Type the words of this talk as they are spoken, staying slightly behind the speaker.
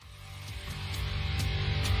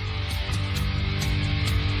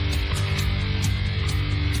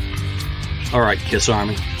All right, KISS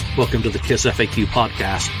Army, welcome to the KISS FAQ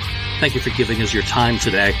podcast. Thank you for giving us your time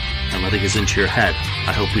today and letting us into your head.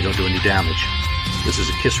 I hope we don't do any damage. This is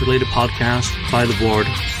a KISS-related podcast by the board,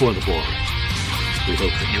 for the board. We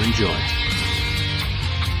hope that you enjoy.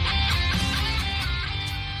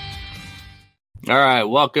 All right,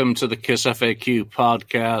 welcome to the KISS FAQ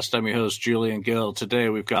podcast. I'm your host, Julian Gill. Today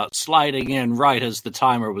we've got sliding in right as the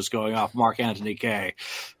timer was going off, Mark Anthony Kay.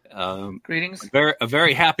 Greetings. A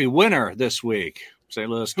very happy winner this week, St.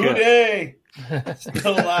 Louis Kid. Hooray!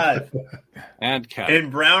 Still alive. And Ken. In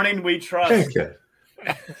Browning we trust. Ken.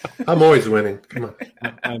 I'm always winning. Come on.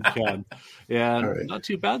 And Ken. Yeah, right. Not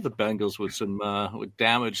too bad. The Bengals with some with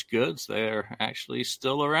damaged goods. They're actually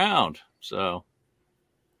still around. So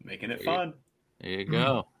Making it fun. there you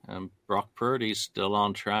go. And Brock Purdy's still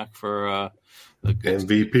on track for a good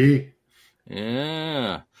MVP.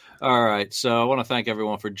 Yeah. All right. So I want to thank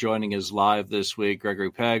everyone for joining us live this week.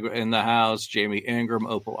 Gregory Pegg in the house, Jamie Ingram,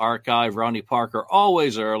 Opal Archive, Ronnie Parker,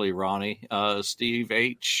 always early, Ronnie, Steve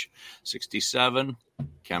H, 67,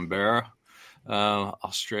 Canberra,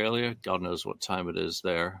 Australia. God knows what time it is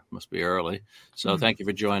there. Must be early. So thank you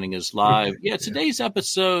for joining us live. Yeah, today's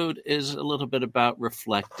episode is a little bit about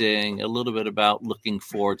reflecting, a little bit about looking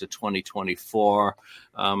forward to 2024.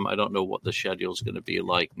 I don't know what the schedule is going to be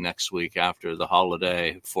like next week after the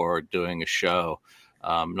holiday for doing a show.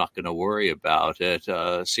 I'm not going to worry about it.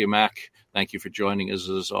 CMAC, thank you for joining us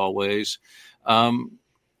as always.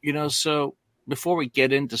 So before we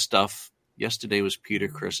get into stuff, yesterday was Peter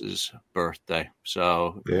Chris's birthday.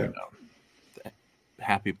 So, Yeah.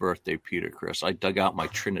 Happy birthday, Peter Chris. I dug out my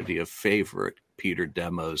trinity of favorite Peter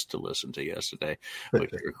demos to listen to yesterday,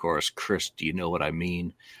 which, of course, Chris, Do You Know What I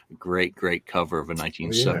Mean? Great cover of a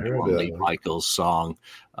 1971 Lee Michaels song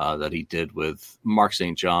that he did with Mark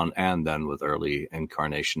St. John and then with early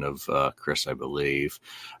incarnation of Chris, I believe.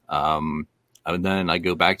 And then I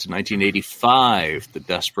go back to 1985, The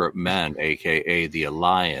Desperate Men, a.k.a. The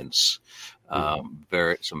Alliance. Some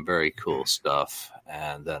very cool stuff.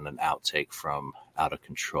 And then an outtake from Out of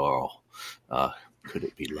Control. Could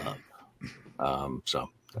It Be Love? So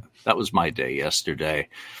that was my day yesterday.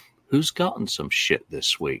 Who's gotten some shit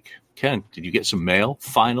this week? Ken, did you get some mail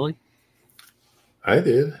finally? I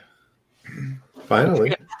did.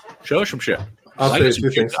 Finally. Show us some shit. I'll say a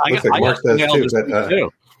few things. Looks like Mark does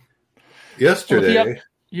too. Yesterday. Well,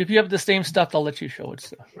 if you have the same stuff, I'll let you show it.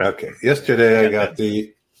 So. Okay. Yesterday I got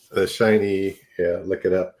the shiny, look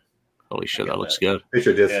it up. Holy shit, that looks good.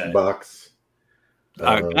 Picture disc box.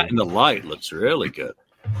 That in the light looks really good.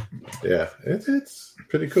 Yeah, it's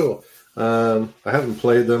pretty cool. I haven't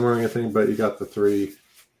played them or anything, but you got the three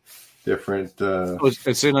different.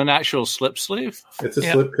 It's in an actual slip sleeve? It's a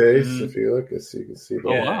slip case. If you look, you can see.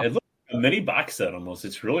 Yeah, it looks like a mini box set almost.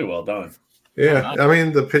 It's really well done. Yeah, I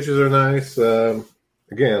mean, the pictures are nice.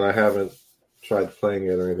 Again, I haven't tried playing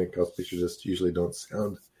it or anything because pictures just usually don't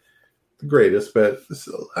sound the greatest, but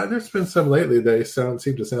there's been some lately they seem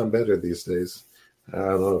to sound better these days. I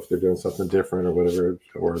don't know if they're doing something different or whatever,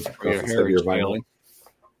 or because it's heavier vinyl.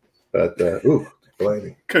 But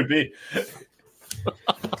blinding. Could be.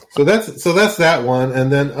 So that's that one,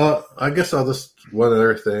 and then I guess I'll just one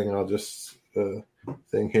other thing. I'll just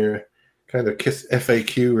thing here, kind of KISS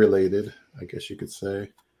FAQ related, I guess you could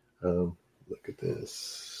say. Look at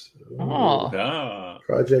this.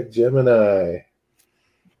 Project Gemini.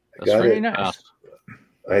 That's pretty nice.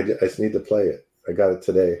 I just need to play it. I got it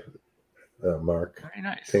today, Mark. Very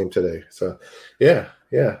nice. Came today. So, yeah.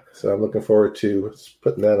 So I'm looking forward to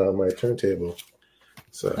putting that on my turntable.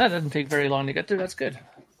 So that doesn't take very long to get through. That's good.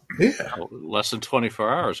 Yeah. Less than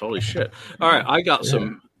 24 hours. Holy shit. All right. I got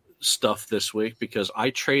some stuff this week because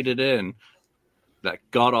I traded in that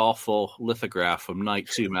god-awful lithograph from Night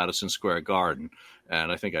 2 Madison Square Garden.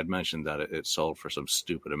 And I think I'd mentioned that it sold for some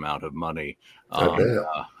stupid amount of money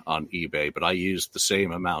on eBay. But I used the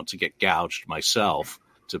same amount to get gouged myself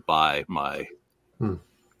to buy my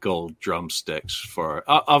gold drumsticks for.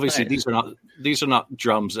 Obviously, these are not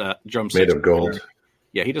drumsticks made of gold.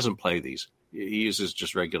 Yeah, he doesn't play these. He uses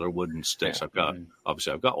just regular wooden sticks. Yeah.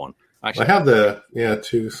 I've got one. Actually, I have the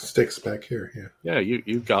 2 sticks back here. Yeah,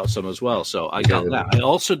 you got some as well. So I got that. I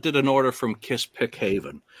also did an order from Kiss Pick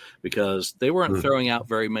Haven because they weren't throwing out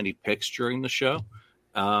very many picks during the show.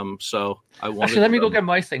 So I wanted. Actually, let me go get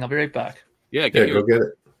my thing. I'll be right back. Yeah, go get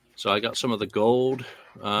it. So I got some of the gold.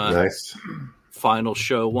 Nice. Final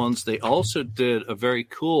show ones. They also did a very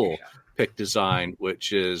cool pick design,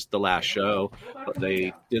 which is the last show, but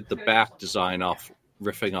they did the back design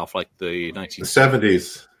riffing off like the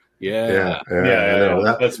 1970s. Yeah. I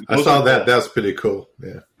know. I saw that. That's pretty cool.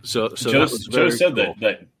 Yeah. So Joe said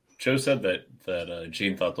that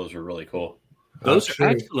Gene thought those were really cool. Those are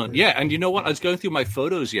excellent. Yeah, and you know what? I was going through my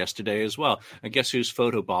photos yesterday as well. And guess who's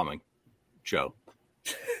photobombing? Joe.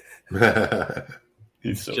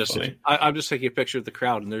 He's so funny. I'm just taking a picture of the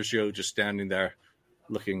crowd, and there's Joe just standing there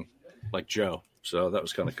looking like Joe. So that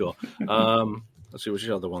was kind of cool. Let's see which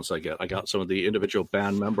other ones I get. I got some of the individual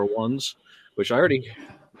band member ones, which I already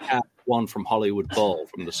have one from Hollywood Bowl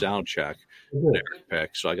from the sound check.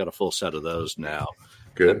 Pick, so I got a full set of those now.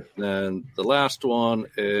 Good. And then the last one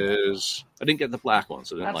is I didn't get the black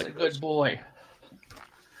ones. I didn't That's like a good boy.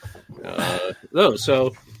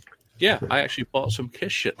 So yeah, I actually bought some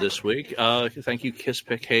Kiss shit this week. Thank you, Kiss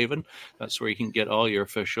Pick Haven. That's where you can get all your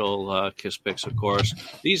official Kiss picks, of course.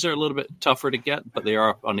 These are a little bit tougher to get, but they are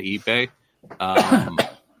up on eBay.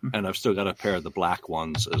 And I've still got a pair of the black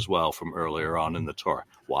ones as well from earlier on in the tour.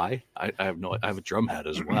 Why? I have a drum head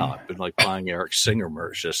as well. I've been like buying Eric Singer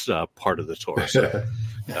merch just part of the tour. So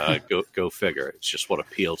go figure. It's just what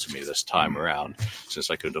appealed to me this time around since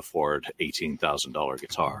I couldn't afford $18,000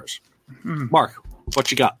 guitars. Mark, what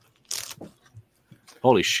you got?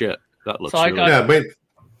 Holy shit. That looks really good.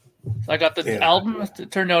 I got the album. It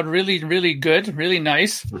turned out really, really good. Really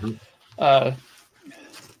nice.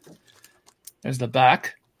 There's the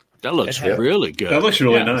back. That looks really good. That looks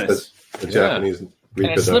really nice. The Japanese reproduction.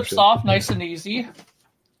 And it slips off nice and easy.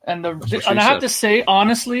 And I have to say,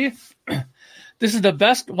 honestly, this is the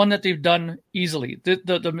best one that they've done easily.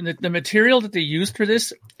 The material that they used for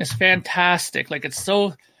this is fantastic. Like, it's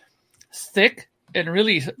so thick and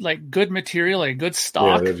really like good material, like good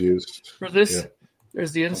stock they've used for this. Yeah.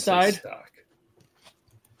 There's the inside.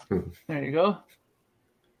 There you go.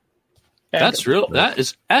 And that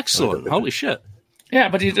is excellent. Holy shit. Yeah,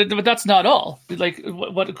 but that's not all. Like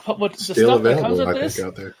what the stuff that comes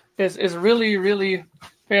with this is really, really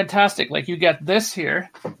fantastic. Like, you get this here.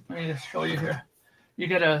 Let me just show you here. You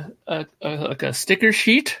get a sticker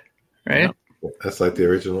sheet, right? Yeah. That's like the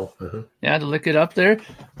original. Yeah, to lick it up there,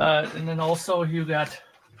 and then also you got.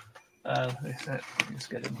 Let me just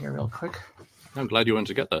get in here real quick. I'm glad you went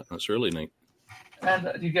to get that. That's really neat. And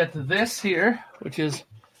you get this here, which is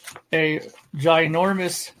a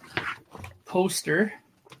ginormous poster.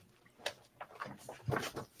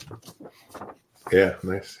 Yeah,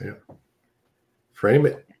 nice. Yeah, frame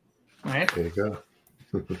it. Right. There you go.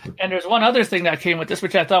 And there's one other thing that came with this,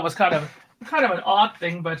 which I thought was kind of an odd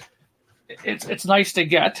thing, but it's nice to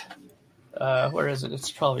get. Where is it?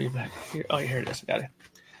 It's probably back here. Oh, here it is. I got it.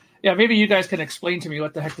 Yeah, maybe you guys can explain to me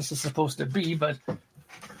what the heck this is supposed to be, but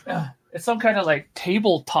it's some kind of like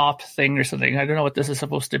tabletop thing or something. I don't know what this is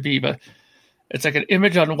supposed to be, but it's like an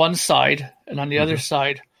image on one side, and on the other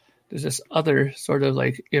side, there's this other sort of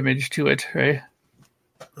like image to it, right?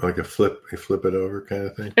 Like you flip it over kind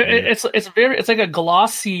of thing. It's like a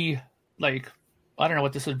glossy, like, I don't know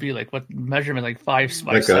what this would be, like what measurement, like 5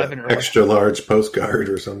 by 7 or extra large postcard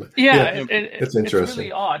or something. Yeah, it's interesting. It's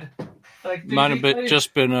really odd. Like, might have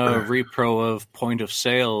just been a repro of point of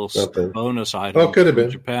sales bonus item. Oh, could have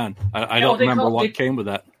been Japan. I don't remember what came with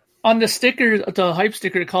that. On the sticker, the hype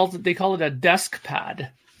sticker, they call it a desk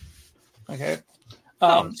pad. Okay,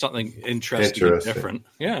 something interesting and different.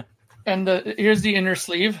 Yeah. And here's the inner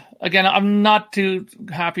sleeve. Again, I'm not too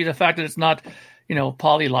happy the fact that it's not,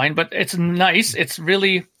 polyline, but it's nice. It's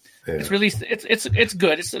really, it's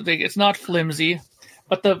good. It's not flimsy,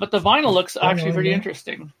 but the vinyl looks actually pretty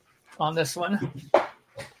interesting on this one.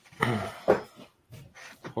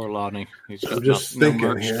 Poor Lonnie. He's got no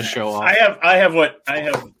merch to show off. I have what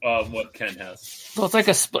Ken has. So it's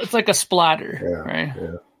like a splatter, right?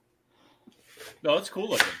 Yeah. No, it's cool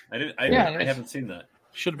looking. I haven't seen that.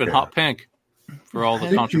 Should have been hot pink for all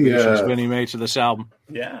the contributions Vinny made to this album.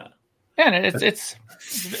 Yeah. And it's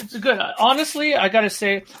good. Honestly, I gotta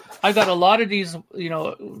say, I got a lot of these,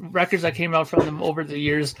 records that came out from them over the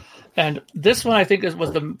years, and this one I think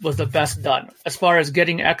was the best done as far as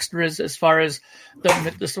getting extras, as far as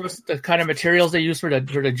the kind of materials they use for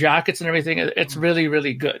the jackets and everything. It's really,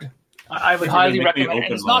 really good. I would highly recommend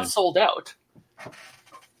it. It's not sold out.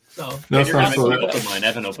 So no, it's not sold out. I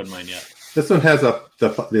haven't opened mine yet. This one has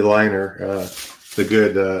the liner, the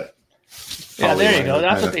good. Yeah, there you go.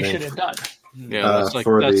 That's what they should have done. Yeah, that's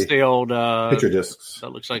the old picture discs.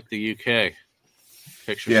 That looks like the UK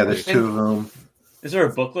picture. Yeah, there's 2 of them. Is there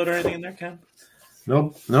a booklet or anything in there, Ken?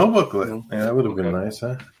 No booklet. Yeah, that would have been nice,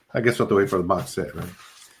 huh? I guess we'll have to wait for the box set, right?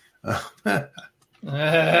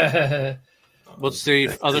 What's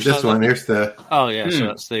the other this side? One, here's the... Oh, yeah, so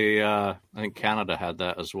that's the... I think Canada had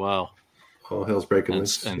that as well. All Hell's Breaking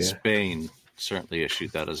Loose. And Spain certainly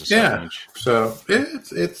issued that as a 7-inch. So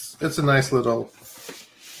it's a nice little...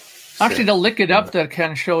 Actually, the Lick It Up that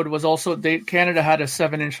Ken showed was also... Canada had a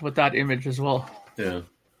 7-inch with that image as well. Yeah.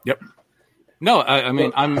 Yep. No, I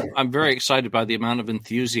mean, I'm very excited by the amount of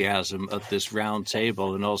enthusiasm at this round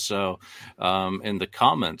table, and also in the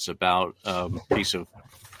comments about piece of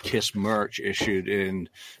KISS merch issued in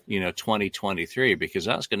 2023, because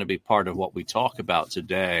that's going to be part of what we talk about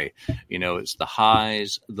today. It's the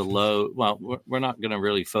highs, the low. Well, we're not going to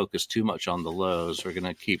really focus too much on the lows. We're going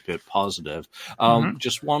to keep it positive.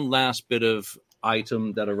 Just one last bit of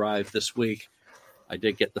item that arrived this week. I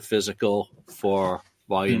did get the physical for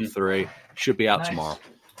Volume 3. Should be out tomorrow.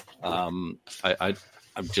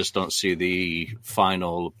 I just don't see the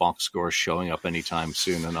final box scores showing up anytime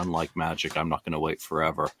soon. And unlike Magic, I'm not going to wait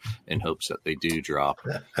forever in hopes that they do drop.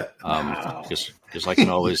 Because I can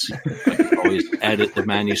always edit the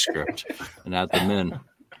manuscript and add them in.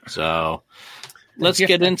 So let's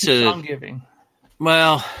get into song giving.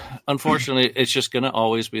 Well, unfortunately, it's just going to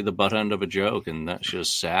always be the butt end of a joke, and that's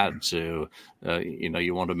just sad. To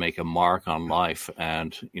you want to make a mark on life,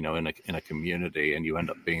 and in a community, and you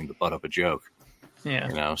end up being the butt of a joke.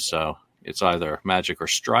 Yeah. So it's either magic or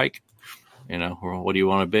strike. Or what do you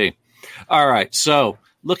want to be? All right. So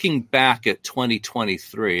looking back at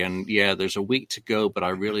 2023, and yeah, there's a week to go, but I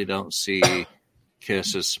really don't see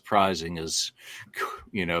KISS as surprising as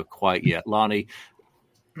quite yet. Lonnie,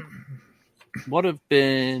 what have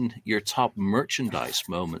been your top merchandise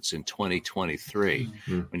moments in 2023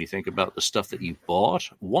 when you think about the stuff that you bought,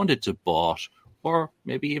 wanted to bought, or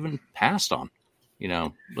maybe even passed on,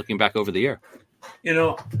 looking back over the year?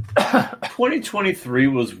 2023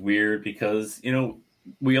 was weird because,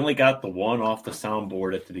 we only got the one off the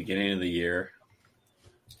soundboard at the beginning of the year.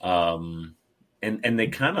 And they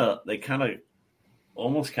kind of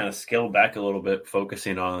almost scaled back a little bit,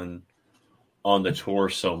 focusing on the tour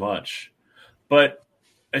so much. But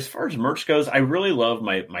as far as merch goes, I really love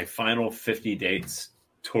my final 50 dates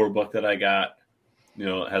tour book that I got.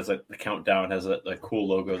 It has the countdown, has a cool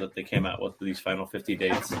logo that they came out with for these final 50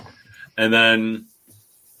 dates. And then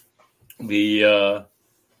the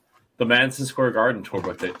Madison Square Garden tour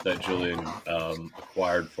book that Julian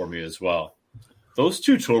acquired for me as well. Those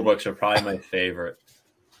two tour books are probably my favorite.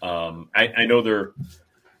 I know they're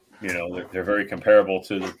very comparable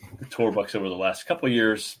to the tour books over the last couple of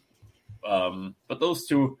years. But those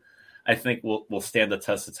two, I think, will stand the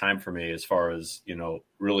test of time for me as far as,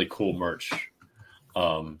 really cool merch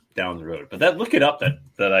down the road. But that Look It Up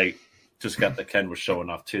that I just got that Ken was showing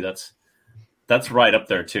off too, that's right up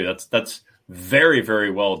there too. That's very,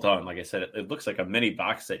 very well done. Like I said, it looks like a mini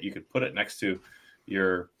box set. You could put it next to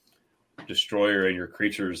your Destroyer and your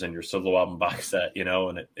Creatures and your solo album box set,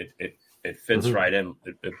 and it fits right in.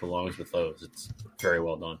 It belongs with those. It's very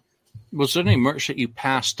well done. Was there any merch that you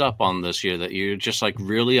passed up on this year that you're just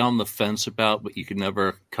really on the fence about, but you could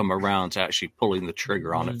never come around to actually pulling the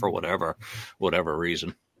trigger on it for whatever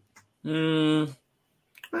reason? I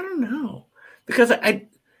don't know, because I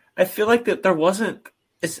feel like that there wasn't,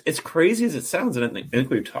 as crazy as it sounds, and I think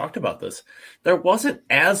we've talked about this, there wasn't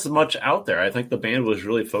as much out there. I think the band was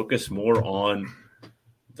really focused more on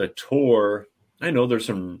the tour. I know there's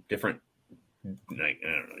some different,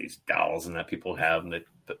 these dolls and that people have, and that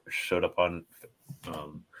showed up on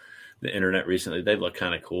the internet recently. They look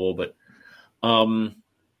kind of cool, but I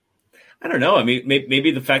don't know. I mean,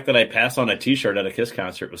 maybe the fact that I passed on a T-shirt at a KISS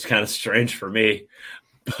concert was kind of strange for me.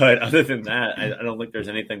 But other than that, I don't think there's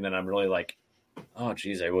anything that I'm really like, oh,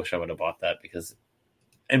 geez, I wish I would have bought that, because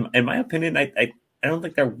in my opinion, I don't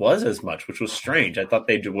think there was as much, which was strange. I thought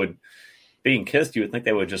they would, being KISS, you would think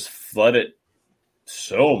they would just flood it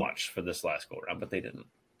so much for this last go around, but they didn't.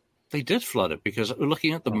 They did flood it, because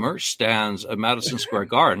looking at the merch stands at Madison Square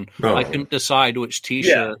Garden, I couldn't decide which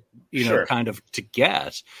T-shirt, kind of to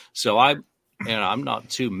get. So I'm not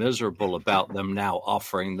too miserable about them now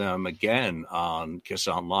offering them again on KISS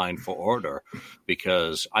Online for order,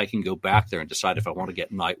 because I can go back there and decide if I want to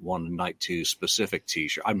get night 1 and night 2 specific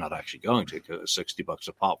T-shirt. I'm not actually going to, because it's $60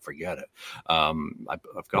 a pop. Forget it.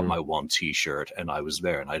 I've got my one T-shirt, and I was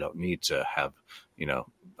there, and I don't need to have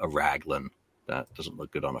a raglan. That doesn't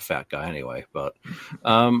look good on a fat guy anyway. But,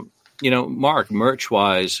 Mark,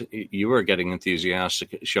 merch-wise, you were getting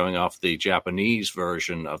enthusiastic showing off the Japanese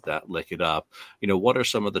version of that Lick It Up. What are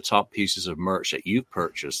some of the top pieces of merch that you've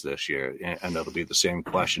purchased this year? And that'll be the same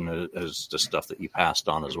question as the stuff that you passed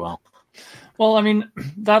on as well. Well, I mean,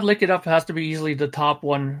 that Lick It Up has to be easily the top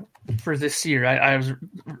one for this year. I was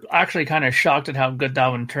actually kind of shocked at how good that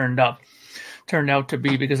one turned out to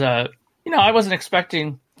be, because, I wasn't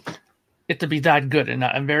expecting it to be that good, and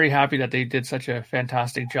I'm very happy that they did such a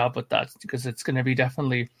fantastic job with that, because it's going to be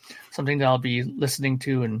definitely something that I'll be listening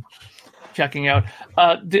to and checking out.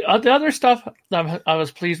 The other stuff that I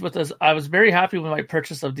was pleased with is I was very happy with my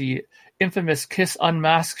purchase of the infamous Kiss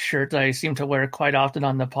Unmasked shirt that I seem to wear quite often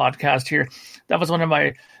on the podcast here. That was one of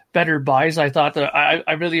my better buys. I thought that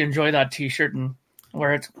I really enjoy that T-shirt and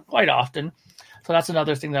wear it quite often. So that's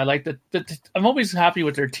another thing that I like. That I'm always happy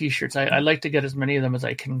with their T-shirts. I like to get as many of them as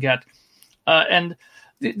I can get. And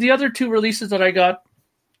the other two releases that I got,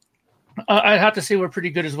 I have to say were pretty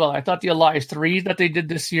good as well. I thought the Alive 3 that they did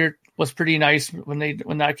this year was pretty nice when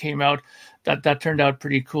that came out. That turned out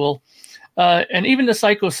pretty cool. And even the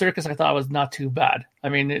Psycho Circus I thought was not too bad. I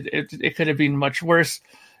mean, it could have been much worse.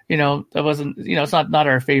 That wasn't, it's not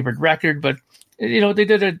our favorite record, but they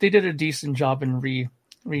did a decent job in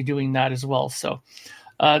redoing that as well. So,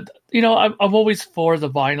 I'm always for the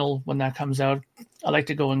vinyl when that comes out. I like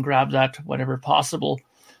to go and grab that whenever possible.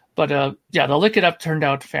 But the Lick It Up turned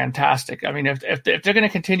out fantastic. I mean, if they're going to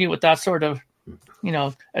continue with that sort of,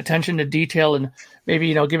 attention to detail and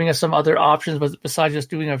maybe, giving us some other options besides just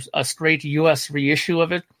doing a straight US reissue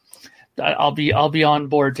of it, I'll be on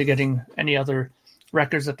board to getting any other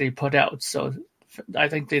records that they put out. So I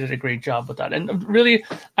think they did a great job with that. And really,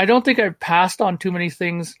 I don't think I passed on too many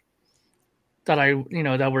things that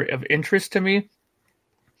that were of interest to me.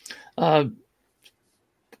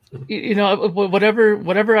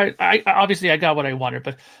 Whatever I obviously I got what I wanted,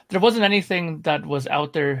 but there wasn't anything that was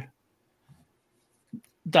out there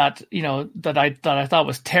that that I thought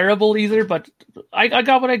was terrible either. But I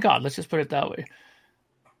got what I got. Let's just put it that way.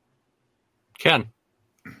 Ken.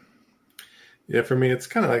 Yeah, for me, it's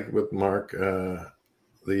kind of like with Mark.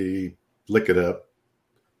 The Lick It Up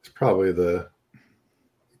is probably the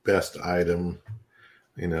best item.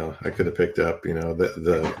 I could have picked up.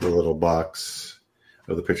 The little box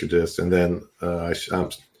of the picture disc, and then I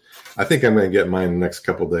think I'm going to get mine in the next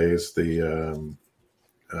couple of days. The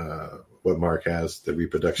what Mark has, the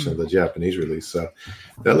reproduction of the Japanese release. So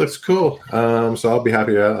that looks cool. So I'll be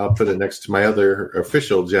happy. I'll put it next to my other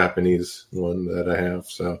official Japanese one that I have.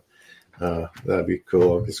 So that'd be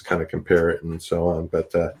cool. I'll just kind of compare it and so on.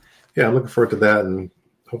 But I'm looking forward to that, and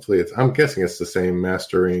hopefully I'm guessing it's the same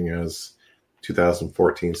mastering as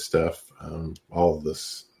 2014 stuff. All of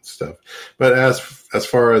this stuff. But as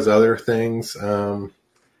far as other things, there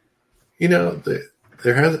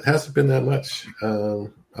hasn't been that much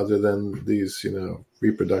other than these,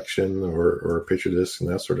 reproduction or picture discs and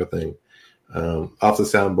that sort of thing. Off the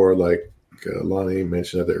soundboard, like Lonnie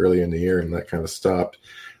mentioned earlier in the year, and that kind of stopped.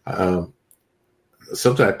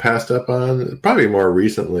 Something I passed up on, probably more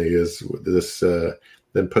recently, is this.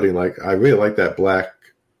 Then putting I really like that black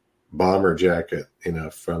bomber jacket,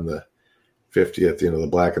 from the 50th, the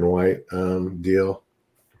black and white deal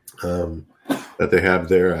that they have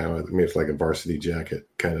there. I mean, it's like a varsity jacket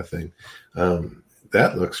kind of thing.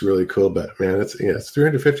 That looks really cool, but man, it's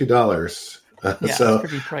 $350. So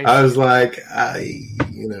pretty pricey. I was like,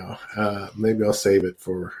 maybe I'll save it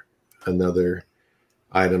for another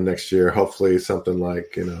item next year. Hopefully something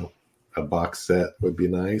like, a box set would be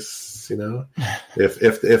nice.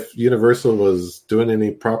 If Universal was doing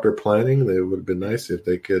any proper planning, it would have been nice if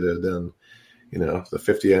they could have done, the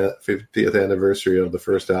 50th anniversary of the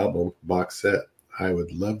first album box set. I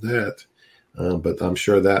would love that. But I'm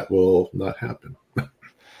sure that will not happen.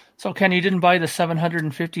 So, Ken, you didn't buy the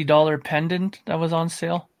 $750 pendant that was on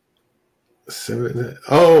sale?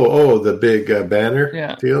 The big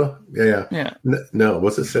banner deal? Yeah. No,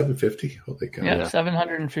 was it $750? Holy cow. Yeah,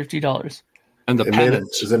 $750. And the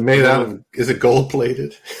pendant. Is it made out of, is it gold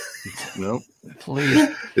plated? No. Please.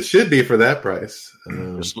 It should be for that price.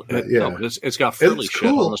 It's got frilly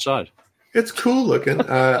shit on the side. It's cool looking.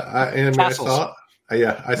 I saw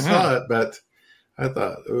it, but I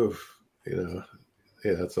thought,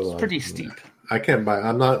 that's a lot. It's pretty steep. I can't buy.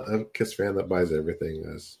 I'm not a Kiss fan that buys everything.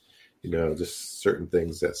 As just certain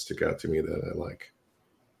things that stick out to me that I like.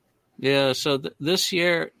 Yeah, so this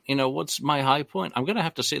year, what's my high point? I'm going to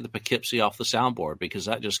have to say the Poughkeepsie off the soundboard, because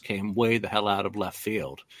that just came way the hell out of left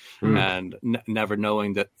field. And never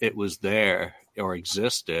knowing that it was there or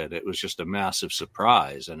existed, it was just a massive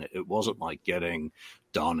surprise. And it wasn't like getting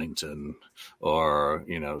Donington or,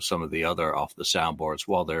 some of the other off the soundboards.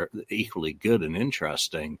 While they're equally good and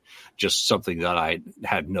interesting, just something that I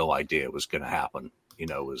had no idea was going to happen,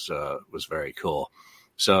 was very cool.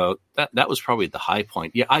 So that was probably the high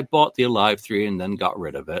point. Yeah, I bought the Alive 3 and then got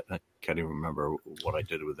rid of it. I can't even remember what I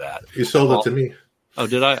did with that. You sold it to me. Oh,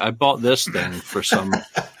 did I? I bought this thing for some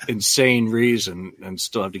insane reason and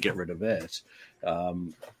still have to get rid of it.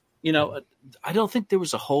 I don't think there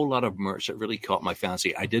was a whole lot of merch that really caught my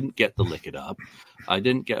fancy. I didn't get the Lick It Up. I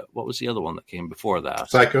didn't get, what was the other one that came before that?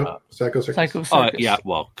 Psycho Circus. Psycho Circus. Yeah,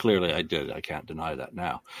 well, clearly I did. I can't deny that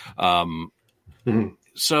now.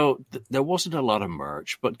 So there wasn't a lot of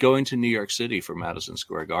merch, but going to New York City for Madison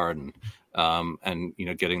Square Garden, and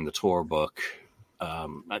getting the tour book,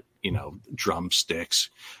 drumsticks.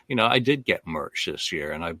 I did get merch this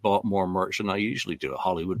year, and I bought more merch than I usually do. At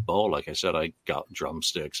Hollywood Bowl, like I said, I got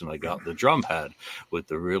drumsticks, and I got the drum head with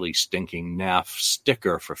the really stinking naff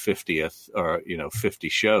sticker for 50th or 50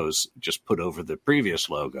 shows just put over the previous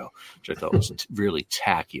logo, which I thought was really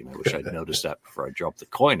tacky, and I wish I'd noticed that before I dropped the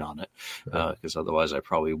coin on it, because otherwise I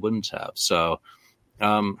probably wouldn't have. So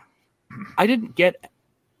I didn't get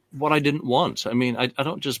what I didn't want. I mean, I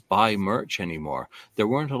don't just buy merch anymore. There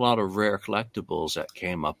weren't a lot of rare collectibles that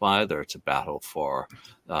came up either to battle for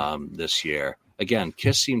this year. Again,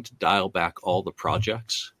 KISS seemed to dial back all the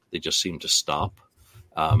projects. They just seemed to stop.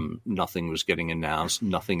 Nothing was getting announced.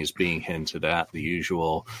 Nothing is being hinted at. The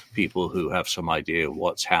usual people who have some idea of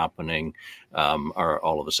what's happening are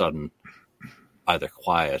all of a sudden either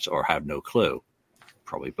quiet or have no clue.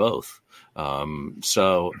 Probably both.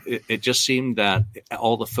 So it just seemed that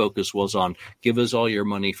all the focus was on give us all your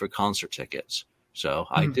money for concert tickets. So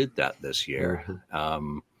I did that this year.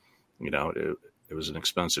 It was an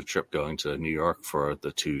expensive trip going to New York for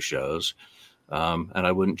the 2 shows, and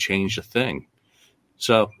I wouldn't change a thing.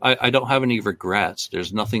 So I don't have any regrets.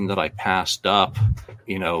 There's nothing that I passed up,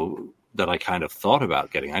 that I kind of thought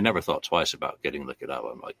about getting. I never thought twice about getting Lick It Up.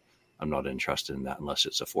 I'm like, I'm not interested in that unless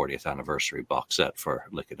it's a 40th anniversary box set for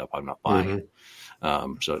Lick It Up. I'm not buying it.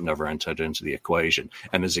 So it never entered into the equation.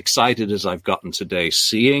 And as excited as I've gotten today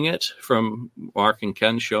seeing it from Mark and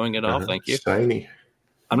Ken showing it off, thank you. Shiny.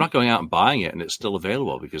 I'm not going out and buying it, and it's still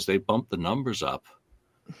available because they bumped the numbers up,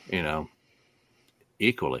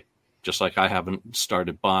 equally. Just like I haven't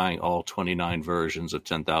started buying all 29 versions of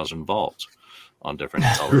 10,000 Volts on different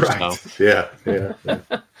colors. Right. So. Yeah.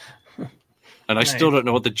 And I still don't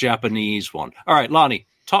know what the Japanese one. All right, Lonnie,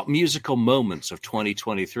 top musical moments of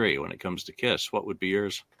 2023 when it comes to KISS. What would be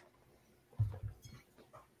yours?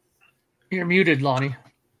 You're muted, Lonnie.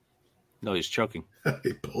 No, he's choking.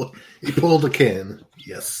 he pulled a can.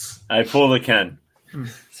 Yes. I pulled a can.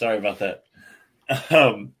 Sorry about that.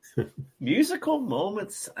 Musical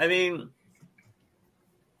moments. I mean,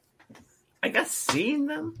 I guess seeing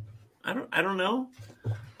them. I don't know.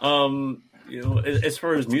 As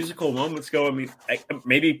far as musical moments go, I mean,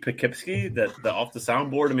 maybe Poughkeepsie, the off the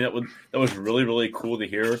soundboard. I mean, that was really, really cool to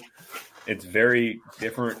hear. It's very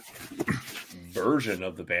different version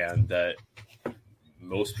of the band that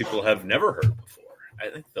most people have never heard before. I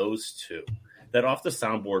think those two, that off the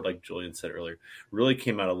soundboard, like Julian said earlier, really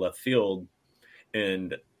came out of left field.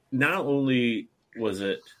 And not only was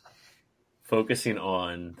it focusing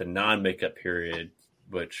on the non-makeup period,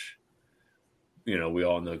 which we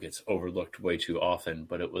all know gets overlooked way too often,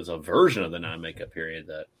 but it was a version of the non-makeup period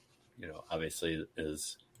that, obviously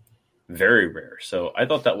is very rare. So I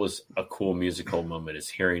thought that was a cool musical moment, is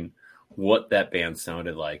hearing what that band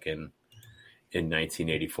sounded like in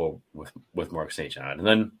 1984 with Mark St. John. And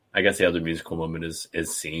then I guess the other musical moment is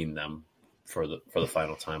seeing them for the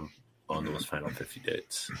final time on those final 50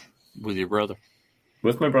 dates. With your brother?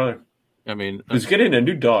 With my brother. I mean, he's getting a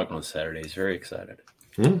new dog on Saturday. He's very excited.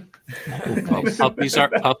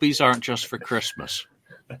 Puppies aren't just for Christmas.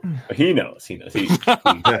 He knows. His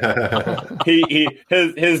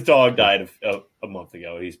dog died a month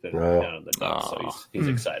ago. He's been down in the dog, so he's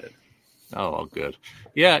excited. Oh, well, good.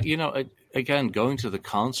 Yeah, again, going to the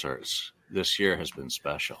concerts this year has been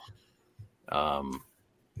special.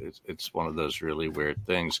 It's one of those really weird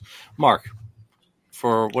things. Mark,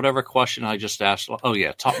 for whatever question I just asked. Oh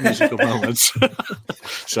yeah, top musical moments.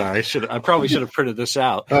 Sorry, I probably should have printed this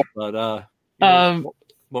out. But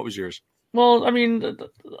what was yours? Well, I mean,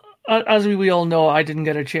 as we all know, I didn't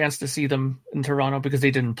get a chance to see them in Toronto because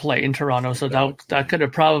they didn't play in Toronto. So that could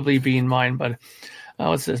have probably been mine. But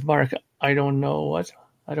what's this, Mark? I don't know.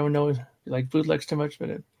 Like bootlegs too much, but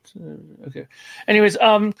it's okay. Anyways,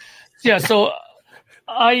 yeah. So.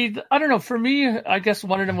 I don't know. For me, I guess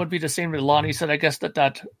one of them would be the same that Lonnie said. I guess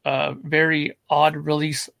that very odd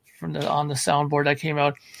release on the soundboard that came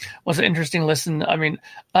out was an interesting listen. I mean,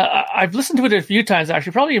 I've listened to it a few times,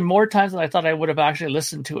 actually, probably more times than I thought I would have actually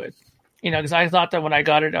listened to it. Because I thought that when I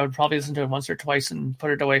got it, I would probably listen to it once or twice and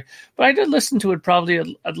put it away. But I did listen to it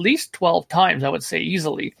probably at least 12 times, I would say,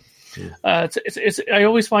 easily. I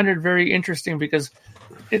always find it very interesting because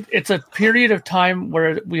it's a period of time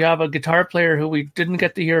where we have a guitar player who we didn't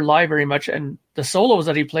get to hear live very much, and the solos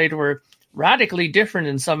that he played were radically different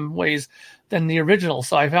in some ways than the original.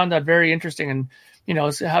 So I found that very interesting. And,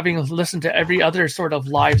 having listened to every other sort of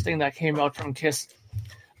live thing that came out from Kiss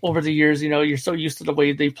over the years, you're so used to the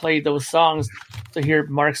way they played those songs. To hear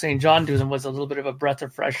Mark St. John do them was a little bit of a breath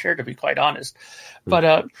of fresh air, to be quite honest.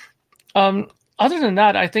 But other than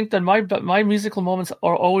that, I think that my musical moments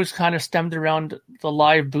are always kind of stemmed around the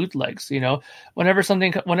live bootlegs.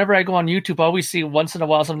 Whenever I go on YouTube, I always see once in a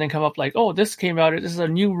while something come up like, oh, this came out. This is a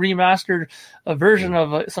new remastered version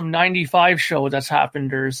of some 95 show that's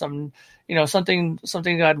happened, or some, something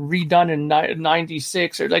got redone in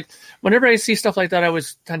 96, or like whenever I see stuff like that, I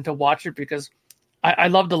always tend to watch it because I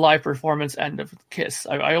love the live performance end of Kiss.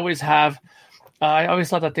 I always have. I always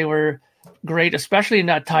thought that they were great, especially in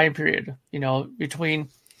that time period, between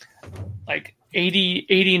like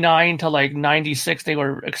 89 to like 96, they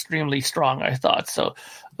were extremely strong, I thought. So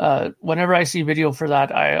whenever I see video for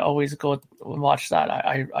that, I always go and watch that.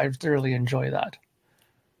 I thoroughly enjoy that.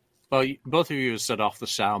 Well, both of you said off the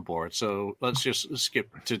soundboard, so let's just skip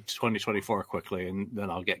to 2024 quickly, and then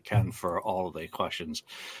I'll get Ken for all of the questions.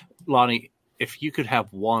 Lonnie, if you could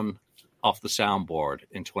have one off the soundboard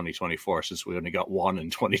in 2024, since we only got one in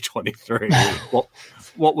 2023,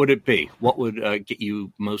 what would it be? What would get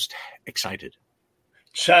you most excited?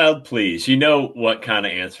 Child, please. You know what kind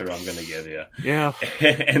of answer I'm going to give you. Yeah.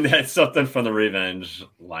 And that's something from the Revenge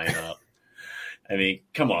lineup. I mean,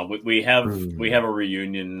 come on. We have a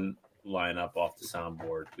reunion lineup off the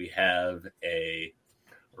soundboard. We have a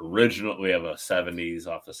 70s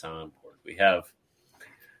off the soundboard. We have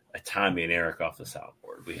a Tommy and Eric off the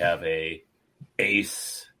soundboard. We have a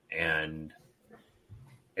Ace and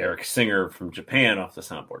Eric Singer from Japan off the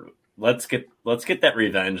soundboard. Let's get that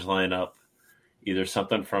Revenge lineup, either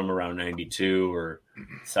something from around 92 or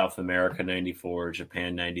South America 94,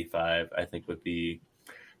 Japan 95, I think would be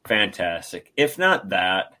fantastic. If not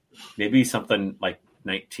that, maybe something like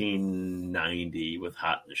 1990 with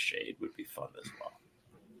Hot in the Shade would be fun as well.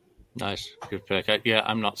 Nice, good pick.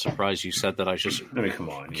 I'm not surprised you said that. I just come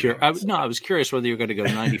on. I was curious whether you were going to go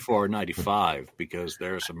 94 or 95 because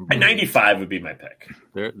there are some. 95 would be my pick.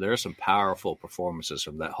 There are some powerful performances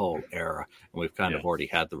from that whole era, and we've kind of already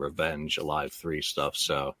had the Revenge Alive 3 stuff.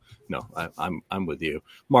 So no, I'm with you,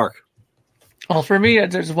 Mark. Well, for me,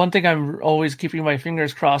 there's one thing I'm always keeping my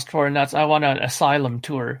fingers crossed for, and that's I want an Asylum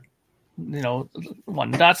tour.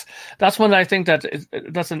 One that's one I think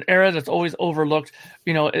that's an era that's always overlooked.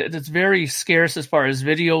 It's very scarce as far as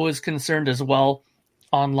video is concerned as well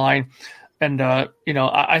online, and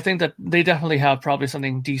I think that they definitely have probably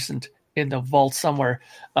something decent in the vault somewhere,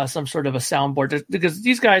 some sort of a soundboard, because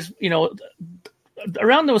these guys,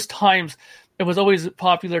 around those times, it was always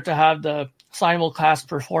popular to have the simulcast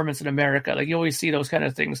performance in America. Like you always see those kind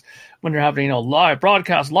of things when they're having, live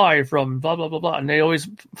broadcast live from blah, blah, blah, blah. And they always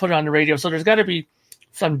put it on the radio. So there's got to be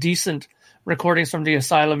some decent recordings from the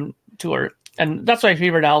Asylum tour. And that's my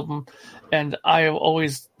favorite album. And I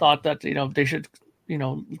always thought that, they should,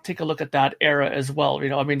 take a look at that era as well.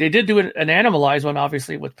 They did do an Animalized one,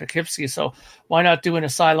 obviously, with Poughkeepsie. So why not do an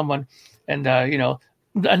Asylum one? And,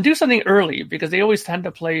 and do something early, because they always tend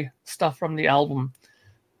to play stuff from the album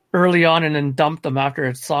early on and then dump them after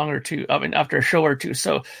a song or two. After a show or two.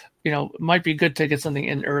 So, it might be good to get something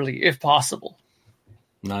in early if possible.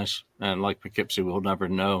 Nice. And like Poughkeepsie, we'll never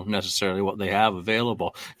know necessarily what they have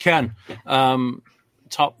available. Ken,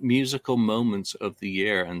 top musical moments of the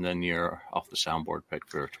year, and then your off the soundboard pick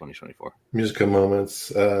for 2024. Musical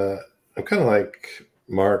moments. I'm kind of like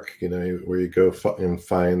Mark, where you go and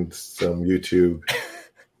find some YouTube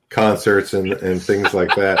concerts and things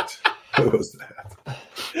like that. What was that?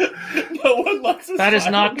 No one likes that is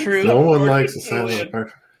not true. No one likes a silent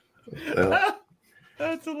part.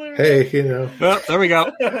 That's hilarious. Hey, Well, there we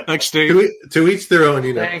go. Thanks, Steve. To each their own,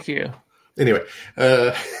 Thank you. Anyway,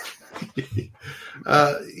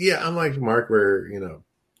 I'm like Mark, where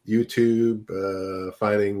YouTube,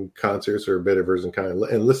 finding concerts or better version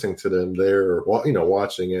and listening to them there, or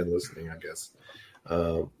watching and listening. I guess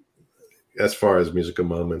as far as musical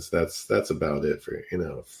moments, that's about it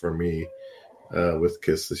for me. With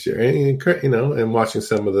Kiss this year, and watching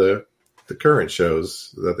some of the current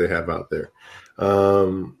shows that they have out there.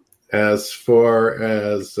 As far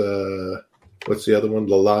as what's the other one,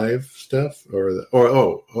 the live stuff, or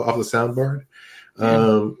off the soundboard.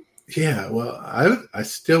 Well, I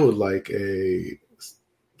still would like a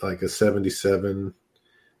 77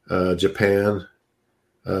 Japan,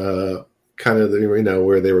 kind of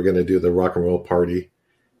where they were going to do the Rock and Roll Party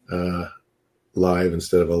live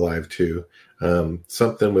instead of a live 2.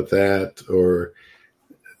 Something with that, or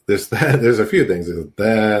there's a few things with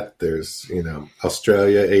that. There's,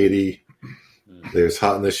 Australia 80, There's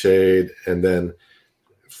Hot in the Shade, and then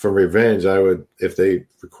for Revenge, I would, if they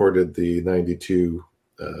recorded the 92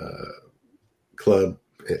 club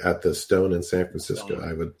at the Stone in San Francisco,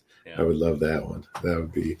 I would love that one. That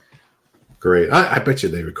would be great. I bet you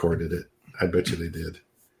they recorded it. I bet you they did.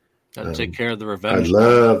 Gotta take care of the Revenge. I'd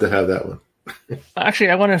love to have that one. Actually,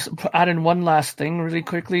 I want to add in one last thing really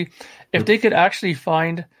quickly. If they could actually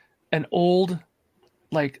find an old,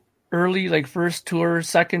 like early, like first tour,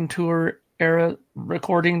 second tour era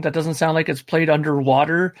recording that doesn't sound like it's played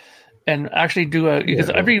underwater, and actually do because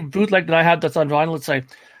every bootleg that I have that's on vinyl, it's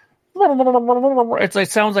like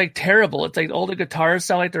sounds like terrible. It's like all the guitars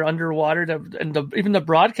sound like they're underwater, and even the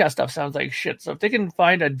broadcast stuff sounds like shit. So if they can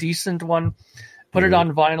find a decent one, put it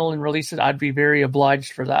on vinyl and release it, I'd be very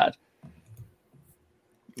obliged for that.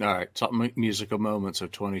 All right, top musical moments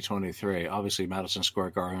of 2023. Obviously, Madison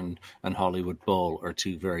Square Garden and Hollywood Bowl are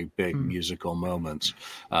two very big musical moments.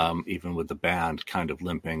 Even with the band kind of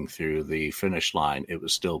limping through the finish line, it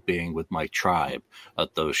was still being with my tribe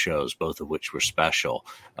at those shows, both of which were special.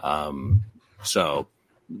 So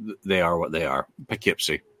they are what they are.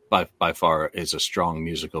 Poughkeepsie by far is a strong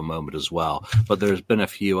musical moment as well. But there's been a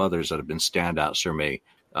few others that have been standouts for me.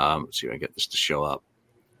 Let's see if I can get this to show up.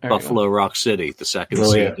 Buffalo Rock City, the second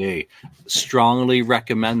CD. Strongly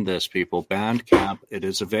recommend this, people. Bandcamp, it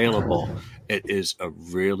is available. It is a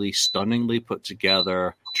really stunningly put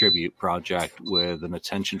together tribute project with an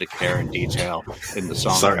attention to care and detail in the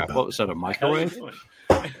song. What was that, a microwave?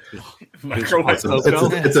 Microwave.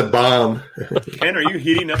 It's a bomb. Ken, are you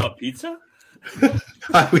heating up a pizza?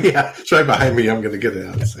 Yeah, it's right behind me. I'm going to get it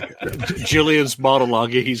out in a second. Jillian's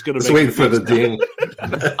monologuing. He's going to just waiting for the ding.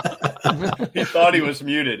 He thought he was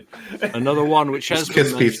muted. Another one which has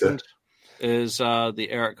been mentioned is the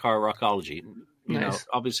Eric Carr Rockology. You know,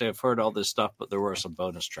 obviously I've heard all this stuff, but there were some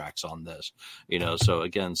bonus tracks on this. You know, so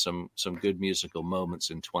again, some good musical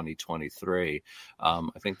moments in 2023. I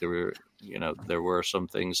think there were some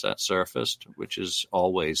things that surfaced, which is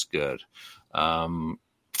always good.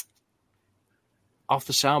 Off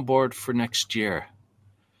the soundboard for next year.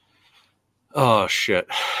 Oh, shit.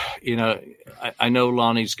 You know, I know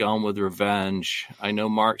Lonnie's gone with Revenge. I know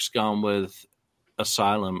Mark's gone with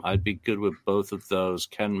Asylum. I'd be good with both of those.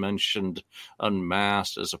 Ken mentioned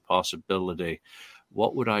Unmasked as a possibility.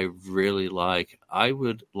 What would I really like? I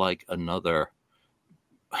would like another.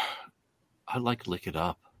 I like Lick It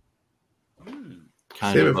Up.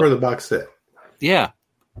 Save it for the box set. Yeah.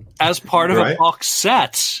 As part of a box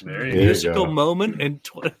set, musical moment, and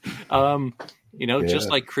just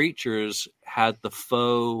like Creatures had the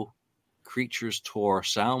faux Creatures Tour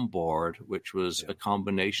soundboard, which was a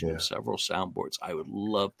combination of several soundboards. I would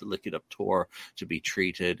love the Lick It Up tour to be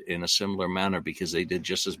treated in a similar manner because they did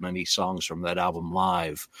just as many songs from that album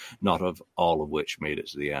live, not of all of which made it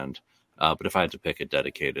to the end. But if I had to pick a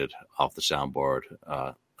dedicated off the soundboard,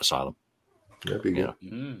 Asylum. That'd be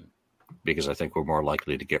good. Because I think we're more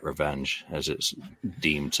likely to get Revenge as it's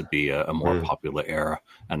deemed to be a more popular era,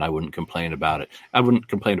 and I wouldn't complain about it. I wouldn't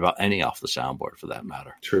complain about any off the soundboard for that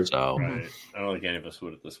matter. True. So right. I don't think any of us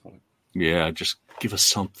would at this point. Yeah, just give us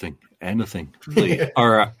something, anything, please. All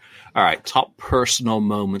right. Top personal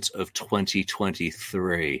moments of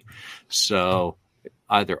 2023. So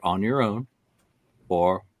either on your own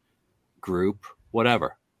or group,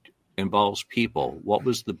 whatever. Involves people. What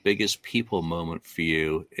was the biggest people moment for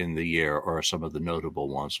you in the year, or some of the notable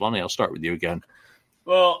ones? Lonnie, I'll start with you again.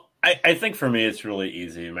 Well, I think for me it's really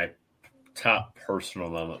easy. My top personal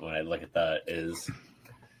moment when I look at that is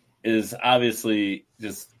obviously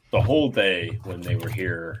just the whole day when they were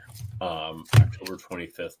here, October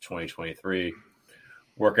 25th, 2023,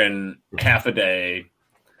 working half a day,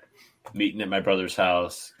 meeting at my brother's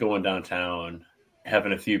house, going downtown,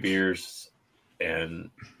 having a few beers, and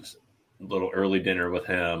a little early dinner with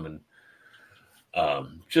him,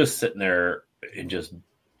 and just sitting there and just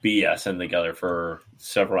BSing together for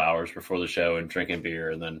several hours before the show and drinking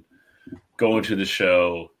beer, and then going to the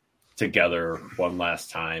show together one last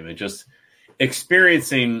time and just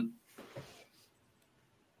experiencing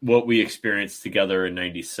what we experienced together in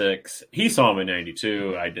 96. He saw him in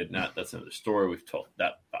 92. I did not. That's another story. We've told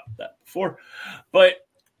about that before. But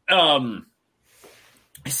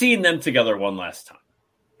seeing them together one last time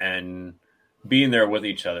and being there with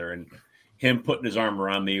each other, and him putting his arm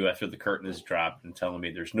around me after the curtain is dropped and telling me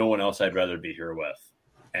there's no one else I'd rather be here with.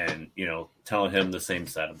 And, telling him the same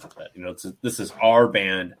sentiment that, this is our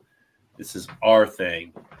band. This is our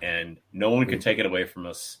thing. And no one can take it away from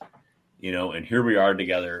us, and here we are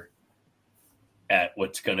together at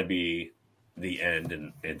what's going to be the end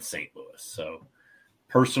in St. Louis. So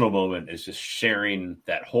personal moment is just sharing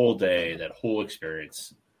that whole day, that whole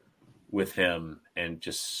experience with him and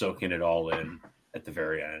just soaking it all in at the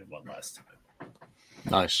very end one last time.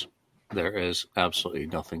 Nice. There is absolutely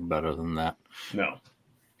nothing better than that. No.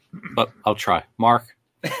 But I'll try. Mark?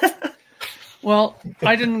 Well,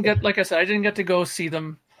 I didn't get, like I said, I didn't get to go see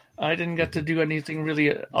them. I didn't get to do anything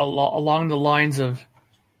really along the lines of,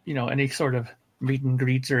 any sort of meet and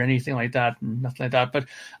greets or anything like that, and nothing like that. But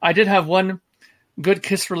I did have one good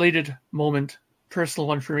Kiss-related moment, personal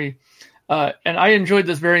one for me. And I enjoyed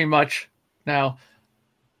this very much now.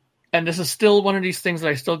 And this is still one of these things that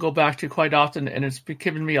I still go back to quite often, and it's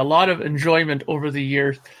given me a lot of enjoyment over the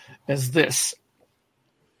years, as this.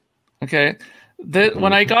 Okay?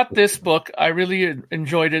 When I got this book, I really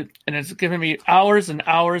enjoyed it, and it's given me hours and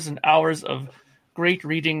hours and hours of great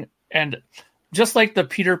reading. And just like the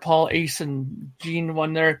Peter, Paul, Ace, and Gene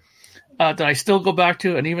one there, that I still go back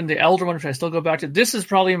to, and even the Elder one, which I still go back to, this is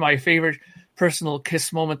probably my favorite personal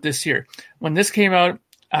Kiss moment this year. When this came out,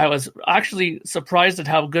 I was actually surprised at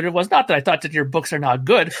how good it was. Not that I thought that your books are not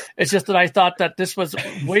good. It's just that I thought that this was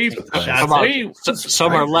some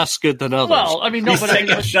are less good than others. Well, I mean, no, He's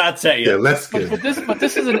taking shots at you. Yeah, less good. But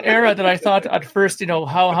this is an era that I thought at first,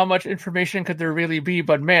 how much information could there really be?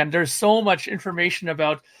 But man, there's so much information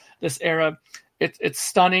about this era. It's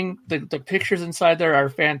stunning. The pictures inside there are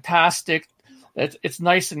fantastic. It's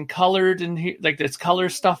nice and colored, and it's color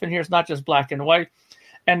stuff in here. It's not just black and white.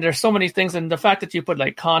 And there's so many things, and the fact that you put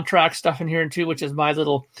like contract stuff in here too, which is my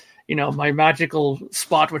little, my magical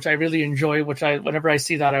spot, which I really enjoy. Whenever I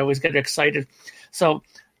see that, I always get excited. So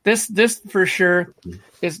this for sure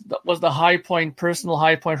was the personal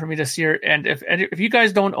high point for me this year. And if you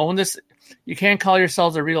guys don't own this, you can't call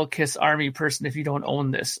yourselves a real Kiss Army person if you don't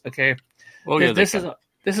own this. Okay, well, yeah, this is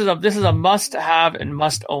a must have and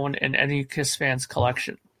must own in any Kiss fans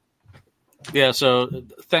collection. Yeah, so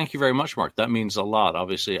thank you very much, Mark. That means a lot.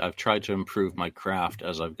 Obviously, I've tried to improve my craft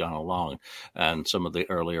as I've gone along, and some of the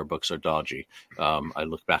earlier books are dodgy. I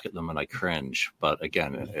look back at them and I cringe. But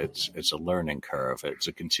again, it's a learning curve. It's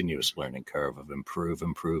a continuous learning curve of improve,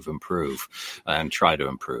 and try to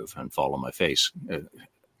improve and fall on my face.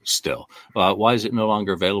 Still, why is it no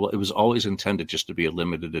longer available? It was always intended just to be a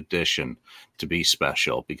limited edition, to be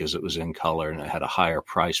special, because it was in color and it had a higher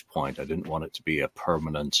price point. I didn't want it to be a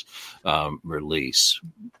permanent release.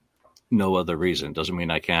 No other reason. Doesn't mean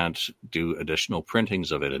I can't do additional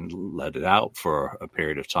printings of it and let it out for a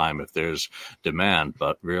period of time if there's demand.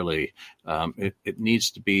 But really, it needs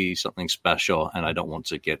to be something special, and I don't want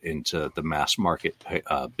to get into the mass market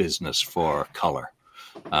business for color.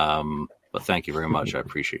 But thank you very much. I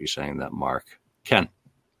appreciate you saying that, Mark. Ken?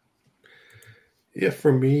 Yeah,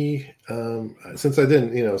 for me, since I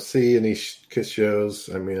didn't, see any Kiss shows,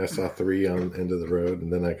 I saw 3 on End of the Road,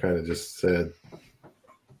 and then I kind of just said,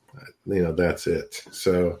 that's it.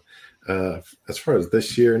 So as far as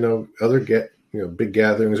this year, no other big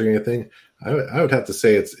gatherings or anything, I would have to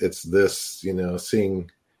say it's this, doing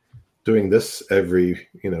this every,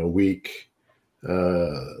 week,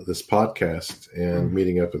 this podcast and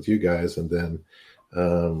meeting up with you guys, and then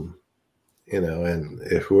and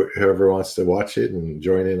if whoever wants to watch it and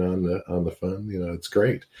join in on the fun, it's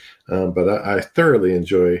great. But I thoroughly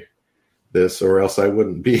enjoy this, or else I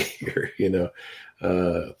wouldn't be here,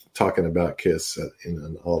 talking about Kiss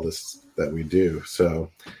and all this that we do. So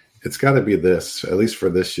it's got to be this, at least for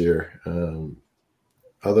this year.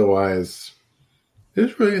 Otherwise,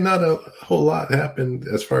 there's really not a whole lot happened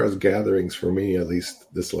as far as gatherings for me, at least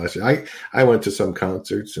this last year. I went to some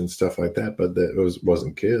concerts and stuff like that, but that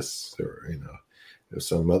wasn't Kiss, or there was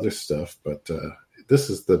some other stuff. But this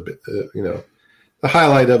is the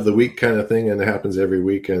highlight of the week kind of thing, and it happens every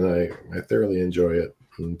week, and I thoroughly enjoy it.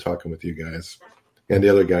 And talking with you guys and the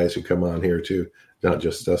other guys who come on here too, not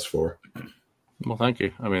just us 4. Well, thank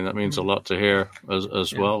you. That means a lot to hear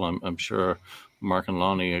as well. I'm sure Mark and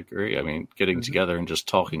Lonnie agree. Getting together and just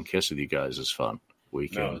talking Kiss with you guys is fun,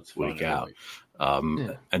 week in, week out.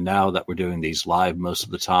 And now that we're doing these live most of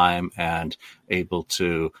the time and able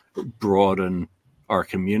to broaden our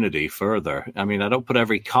community further. I don't put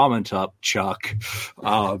every comment up, Chuck,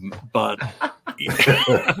 but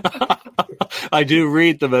I do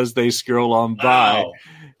read them as they scroll on by.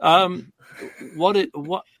 Wow.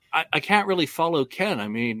 I can't really follow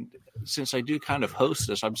Ken. Since I do kind of host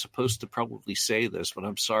this, I'm supposed to probably say this, but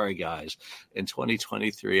I'm sorry, guys. In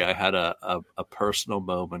 2023, I had a personal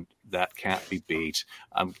moment that can't be beat.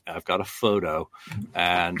 I've got a photo,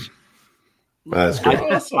 and that's great.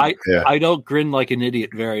 I don't grin like an idiot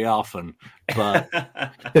very often, but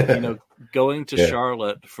going to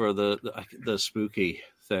Charlotte for the spooky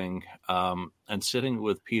thing, and sitting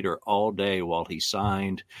with Peter all day while he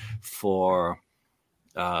signed for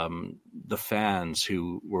the fans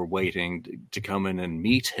who were waiting to come in and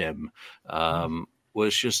meet him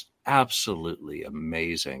was just absolutely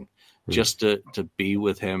amazing. Just to be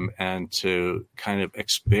with him and to kind of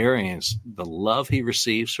experience the love he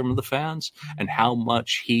receives from the fans and how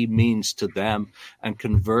much he means to them, and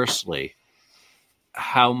conversely,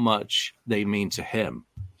 how much they mean to him.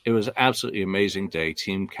 It was an absolutely amazing day.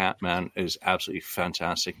 Team Catman is absolutely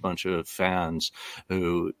fantastic bunch of fans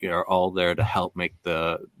who are all there to help make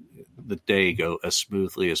the day go as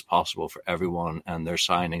smoothly as possible for everyone and their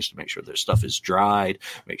signings, to make sure their stuff is dried,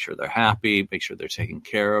 make sure they're happy, make sure they're taken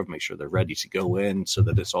care of, make sure they're ready to go in so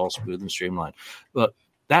that it's all smooth and streamlined. But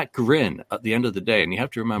that grin at the end of the day, and you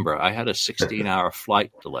have to remember, I had a 16-hour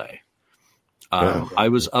flight delay. I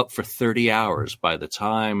was up for 30 hours by the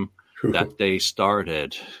time that day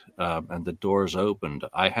started and the doors opened.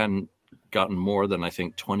 I hadn't gotten more than, I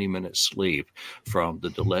think, 20 minutes sleep from the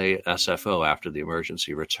delay at SFO after the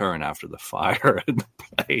emergency return after the fire in the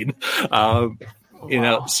plane. You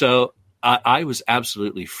know, so I was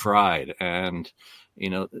absolutely fried. And, you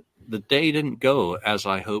know, the day didn't go as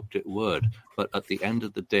I hoped it would. But at the end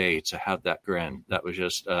of the day, to have that grin, that was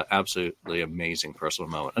just absolutely amazing personal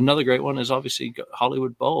moment. Another great one is obviously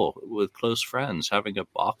Hollywood Bowl with close friends, having a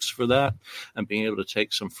box for that and being able to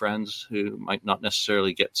take some friends who might not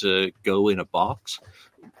necessarily get to go in a box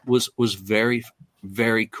was very,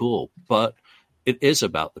 very cool. But it is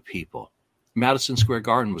about the people. Madison Square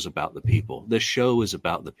Garden was about the people. This show is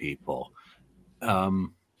about the people.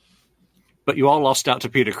 But you all lost out to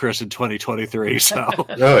Peter Criss in 2023, so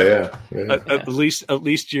at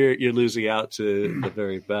least you're losing out to the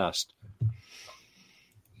very best.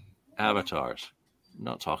 Avatars,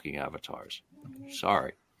 not talking avatars.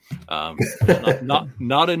 Sorry,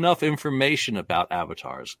 not enough information about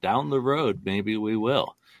avatars. Down the road, maybe we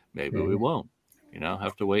will, maybe we won't. You know,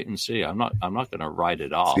 have to wait and see. I'm not going to write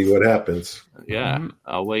it off. See what happens. Yeah,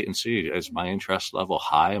 I'll wait and see. Is my interest level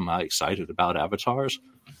high? Am I excited about avatars?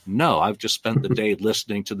 No, I've just spent the day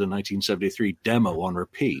listening to the 1973 demo on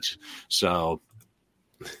repeat. So,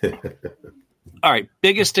 all right,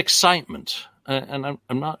 biggest excitement, and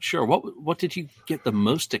I'm not sure. What did you get the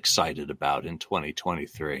most excited about in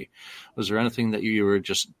 2023? Was there anything that you were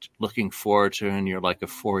just looking forward to, and you're like a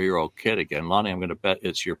 4-year-old kid again? Lonnie, I'm going to bet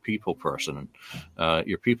it's your people person,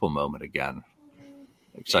 your people moment again.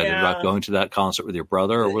 Excited about going to that concert with your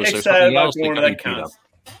brother, or was there something else that got you beat up?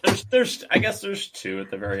 I guess there's two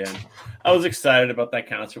at the very end. I was excited about that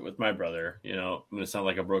concert with my brother. You know, I'm going to sound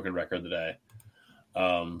like a broken record today.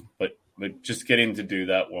 But just getting to do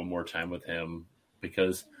that one more time with him,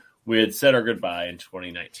 because we had said our goodbye in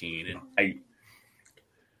 2019, and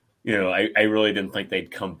I really didn't think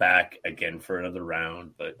they'd come back again for another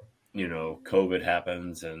round, but you know, COVID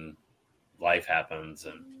happens and life happens,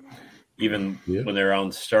 and even when they were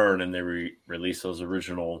on Stern and they released those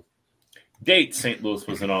original dates, St. Louis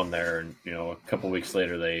wasn't on there, and you know, a couple weeks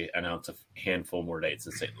later they announced a handful more dates,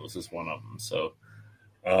 and St. Louis is one of them. So,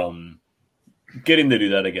 getting to do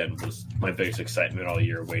that again was my biggest excitement all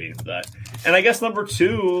year, waiting for that. And I guess number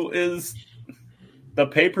two is the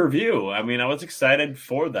pay-per-view. I mean, I was excited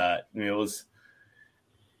for that. I mean,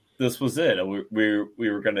 this was it. We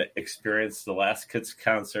were going to experience the Last Kids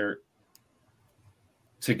concert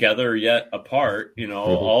together yet apart. You know,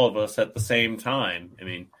 all of us at the same time. I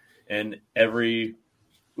mean. And every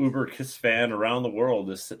Uber Kiss fan around the world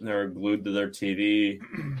is sitting there glued to their TV,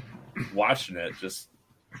 watching it just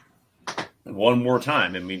one more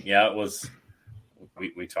time. I mean, it was.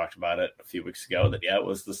 We talked about it a few weeks ago that it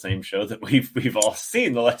was the same show that we've all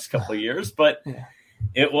seen the last couple of years, but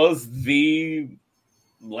it was the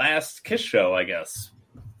last Kiss show, I guess,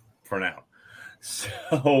 for now.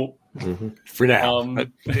 So. For now, you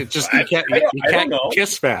can't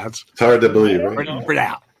Kiss fans. It's hard to believe, right? For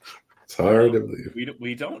now. It's hard to believe.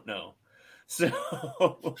 We don't know. So,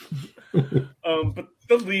 but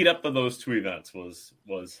the lead up to those two events was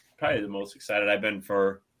probably the most excited I've been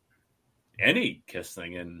for any Kiss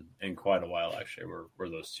thing in quite a while. Actually, were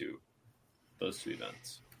those two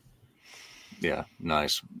events. Yeah,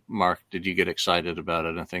 nice. Mark, did you get excited about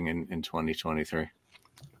anything in 2023?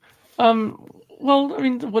 Well, I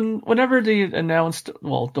mean, whenever they announced,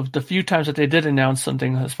 the few times that they did announce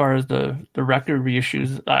something as far as the record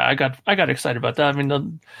reissues, I got excited about that. I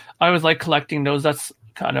mean, I was like collecting those. That's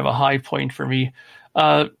kind of a high point for me.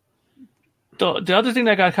 The other thing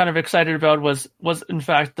that I got kind of excited about was in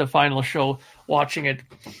fact the final show, watching it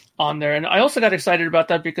on there, and I also got excited about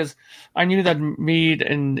that because I knew that Mead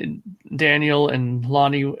and Daniel and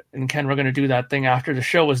Lonnie and Ken were going to do that thing after the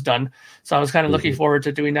show was done. So I was kind of looking forward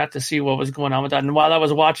to doing that to see what was going on with that. And while I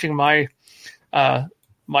was watching my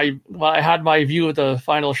I had my view of the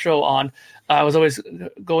final show on. I was always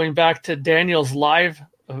going back to Daniel's live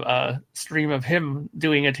stream of him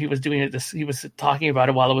doing it. He was doing it. He was talking about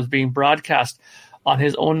it while it was being broadcast on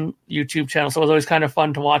his own YouTube channel. So it was always kind of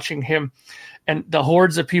fun to watching him and the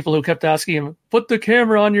hordes of people who kept asking him, "Put the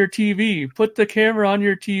camera on your TV. Put the camera on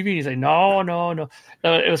your TV." He's like, "No, no, no."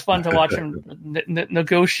 It was fun to watch him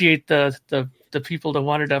negotiate the people that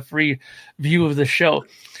wanted a free view of the show.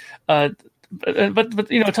 But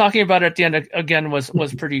talking about it at the end again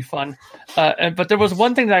was pretty fun. But there was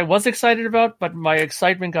one thing that I was excited about, but my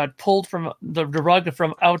excitement got pulled from the rug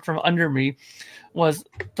from under me, was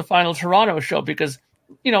the final Toronto show, because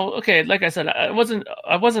like I said, I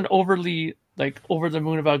wasn't overly over the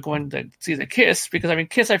moon about going to see the Kiss, because I mean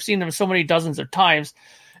Kiss, I've seen them so many dozens of times,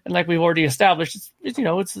 and like we've already established, it's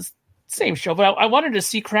the same show. But I wanted to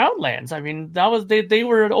see Crownlands. I mean, that was they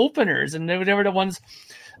were openers, and they were the ones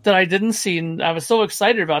that I didn't see, and I was so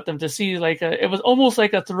excited about them to see. It was almost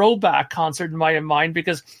like a throwback concert in my mind,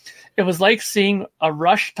 because it was like seeing a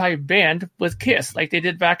Rush type band with Kiss, like they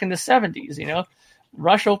did back in the 70s.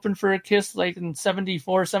 Rush opened for a Kiss like in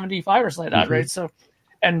 74, 75 or something like that, right? So,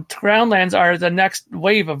 and Crownlands are the next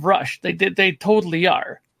wave of Rush. They totally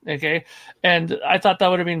are. Okay, and I thought that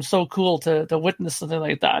would have been so cool to witness something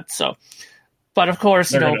like that. So, but of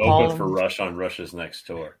course, they're going to Paul open for Rush on Rush's next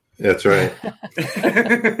tour. That's right.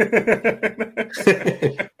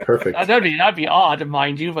 Perfect. That'd be odd,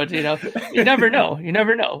 mind you, but you never know. You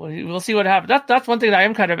never know. We'll see what happens. That's one thing that I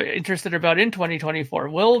am kind of interested about in 2024.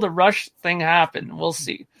 Will the Rush thing happen? We'll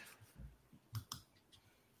see.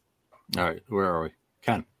 All right, where are we,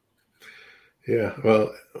 Ken? Yeah,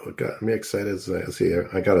 well, what got me excited is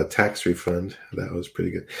I got a tax refund. That was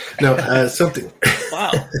pretty good. No, something.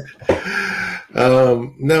 Wow.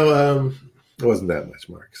 It wasn't that much,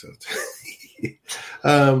 Mark. So,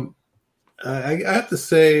 I have to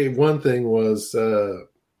say one thing was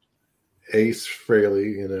Ace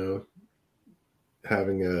Frehley.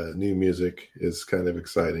 Having new music is kind of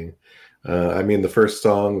exciting. I mean, the first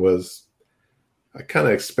song was, I kind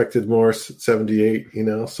of expected more 78,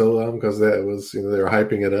 so long, because that was, they were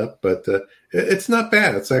hyping it up, but it's not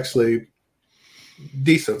bad. It's actually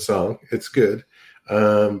decent song. It's good.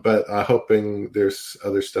 But I'm hoping there's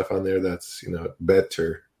other stuff on there that's,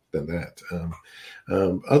 better than that.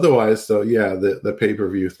 Otherwise, though, yeah, the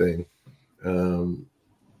pay-per-view thing,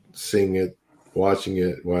 seeing it, watching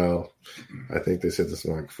it, well, I think they said this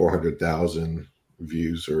was like 400,000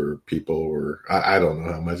 views or people, or I don't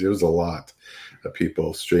know how much. It was a lot of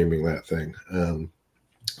people streaming that thing. And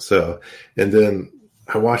then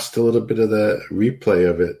I watched a little bit of the replay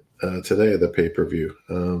of it today, the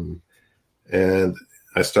pay-per-view. And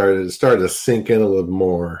I started to sink in a little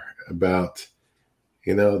more about,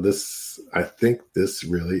 this, I think this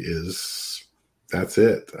really is, that's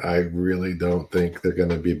it. I really don't think they're going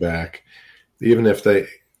to be back. Even if they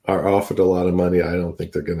are offered a lot of money, I don't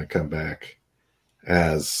think they're going to come back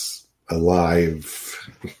as a live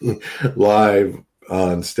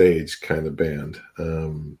on stage kind of band.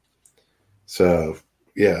 So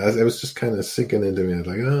yeah, it was just kind of sinking into me. I was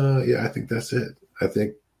like, oh yeah, I think that's it. I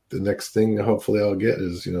think the next thing hopefully I'll get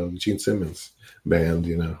is, Gene Simmons band,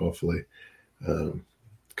 hopefully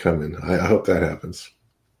coming. I hope that happens.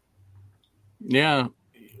 Yeah.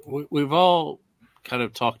 We've all kind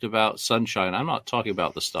of talked about Sunshine. I'm not talking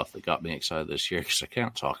about the stuff that got me excited this year, because I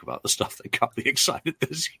can't talk about the stuff that got me excited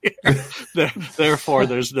this year. Therefore,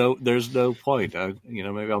 there's no point.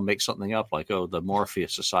 Maybe I'll make something up like, the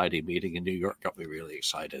Morpheus Society meeting in New York got me really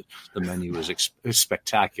excited. The menu was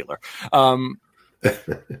spectacular.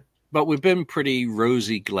 But we've been pretty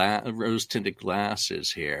rose-tinted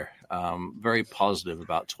glasses here. Very positive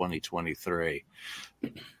about 2023.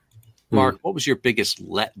 Mark, what was your biggest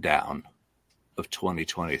letdown of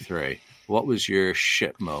 2023? What was your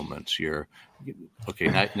shit moment?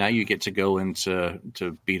 Now you get to go into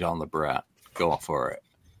beat on the brat. Go for it.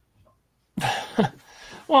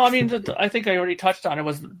 Well, I mean, I think I already touched on it,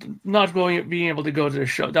 was not being able to go to the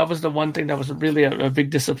show. That was the one thing that was really a big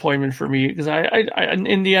disappointment for me, because I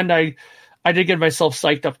in the end I did get myself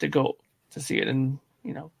psyched up to go to see it, and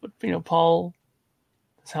Paul,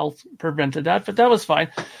 his health prevented that, but that was fine.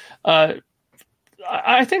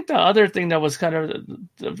 I think the other thing that was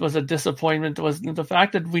was a disappointment was the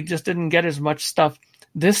fact that we just didn't get as much stuff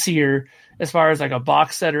this year, as far as like a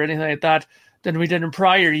box set or anything like that, than we did in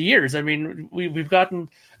prior years. I mean, we've gotten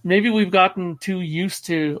too used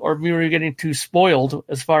to, or we were getting too spoiled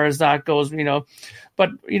as far as that goes,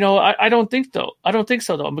 But I don't think so. I don't think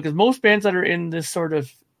so though, because most bands that are in this sort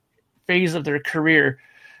of phase of their career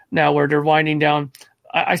now, where they're winding down,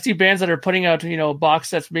 I see bands that are putting out, box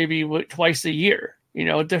sets maybe twice a year.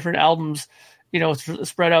 different albums,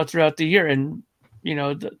 spread out throughout the year. And,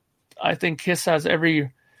 I think Kiss has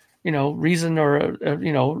every, reason or,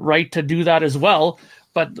 right to do that as well.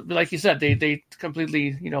 But like you said, they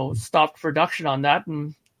completely, stopped production on that.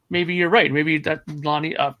 And maybe you're right. Maybe that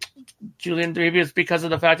Julian, maybe it's because of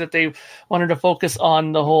the fact that they wanted to focus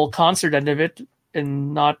on the whole concert end of it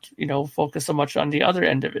and not, focus so much on the other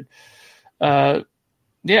end of it.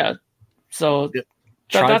 Yeah. So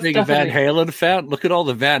try being a Van Halen fan. Look at all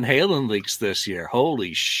the Van Halen leaks this year.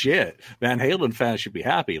 Holy shit. Van Halen fans should be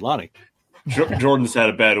happy. Lonnie. Jordan's had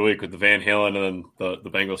a bad week with the Van Halen and then the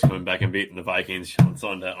Bengals coming back and beating the Vikings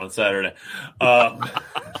on Saturday.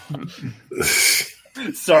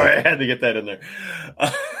 Sorry, I had to get that in there.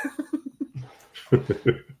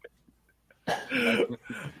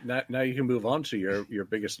 Now you can move on to your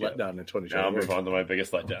biggest letdown in 2020. Now I'll move on to my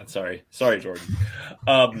biggest letdown. Sorry, Jordan.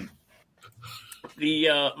 My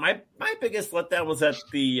biggest letdown was that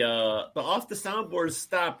the off the soundboard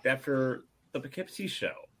stopped after the Poughkeepsie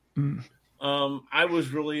show. Mm. I was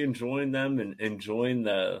really enjoying them and enjoying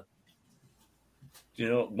the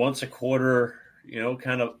once a quarter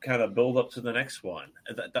kind of build up to the next one.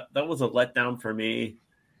 That was a letdown for me.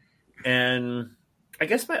 And I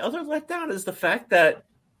guess my other letdown is the fact that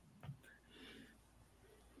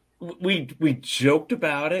we joked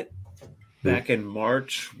about it back in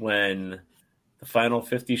March when the final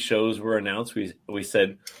 50 shows were announced. We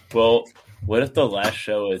said, well, what if the last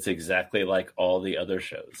show is exactly like all the other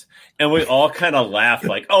shows? And we all kind of laughed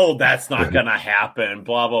like, oh, that's not going to happen,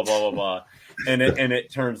 blah, blah, blah, blah, blah. And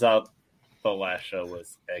it turns out the last show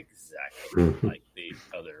was exactly like the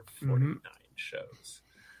other 49 shows.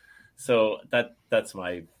 So that's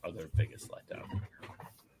my other biggest letdown.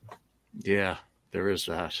 Yeah, there is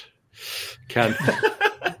that. Ken?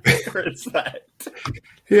 Where is that?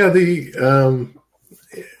 Yeah, the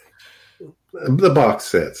box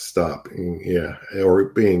set stopping, or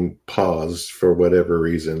being paused for whatever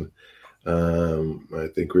reason. I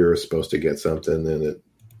think we were supposed to get something, and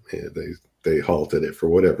they halted it for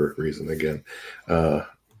whatever reason. Again,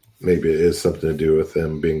 maybe it is something to do with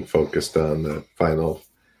them being focused on the final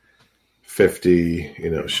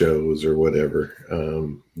 50, shows or whatever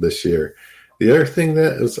this year. The other thing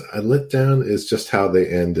that I let down is just how they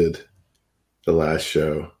ended the last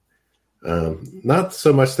show. Not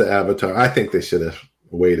so much the Avatar. I think they should have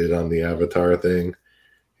waited on the Avatar thing.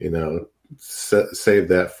 Save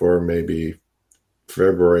that for maybe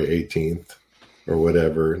February 18th or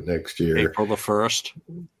whatever next year. April the 1st.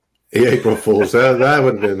 April Fools. That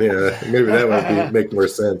would have been, maybe that would make more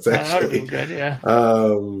sense, actually. That would be good, yeah.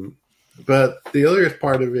 But the other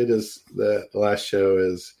part of it is that the last show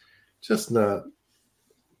is just not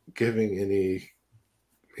giving any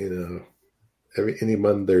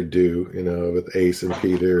anyone their due, with Ace and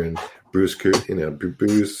Peter and Bruce,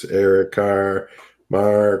 Bruce, Eric Carr,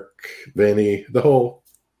 Mark, Vinny, the whole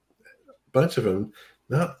bunch of them,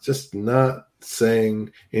 not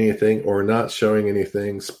saying anything or not showing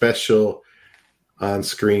anything special on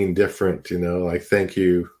screen different, like thank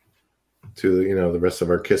you to, the rest of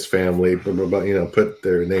our KISS family, blah, blah, blah, put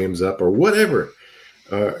their names up or whatever.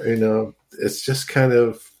 It's just kind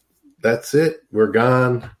of, that's it. We're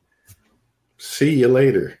gone. See you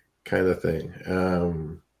later kind of thing.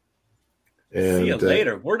 See you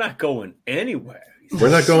later. We're not going anywhere. We're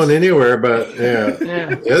not going anywhere, but yeah,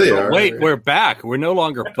 they are. Wait, we're back. We're no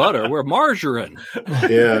longer butter. We're margarine.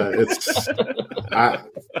 Yeah, it's, I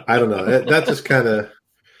don't know. That just kind of,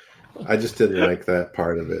 I just didn't like that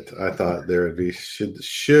part of it. I thought there would be,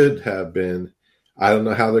 should have been, I don't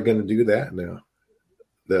know how they're going to do that now.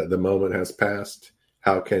 The moment has passed.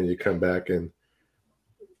 How can you come back and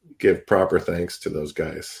give proper thanks to those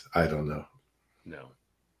guys? I don't know. No.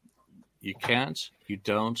 You can't, you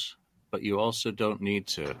don't, but you also don't need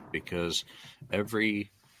to, because every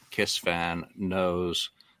KISS fan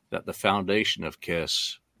knows that the foundation of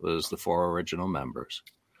KISS was the 4 original members,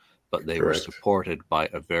 but they Correct. were supported by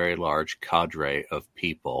a very large cadre of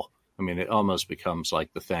people. I mean, it almost becomes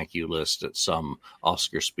like the thank you list at some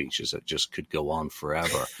Oscar speeches that just could go on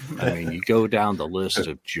forever. I mean, you go down the list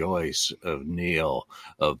of Joyce, of Neil,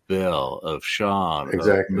 of Bill, of Sean,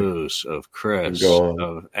 Exactly. of Moose, of Chris,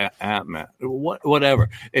 of Ant-Man, whatever.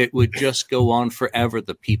 It would just go on forever.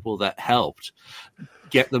 The people that helped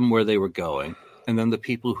get them where they were going, and then the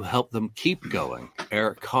people who helped them keep going.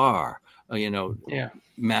 Eric Carr,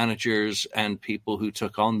 managers and people who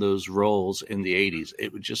took on those roles in the 80s.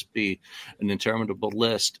 It would just be an interminable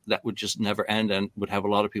list that would just never end and would have a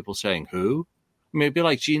lot of people saying, who? Maybe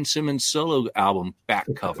like Gene Simmons' solo album back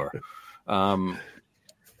cover.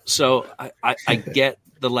 So I get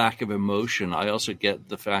the lack of emotion. I also get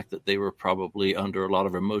the fact that they were probably under a lot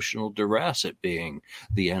of emotional duress at being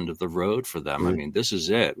the end of the road for them. I mean, this is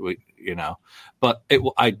it, but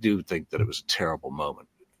I do think that it was a terrible moment.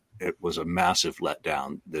 It was a massive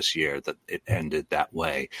letdown this year that it ended that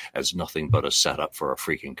way as nothing but a setup for a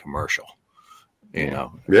freaking commercial, you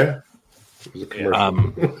know? Yeah. It was a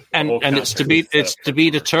commercial. And it's to be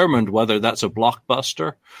determined whether that's a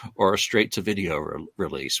blockbuster or a straight to video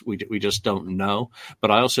release. We just don't know.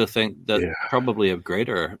 But I also think that probably a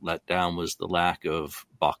greater letdown was the lack of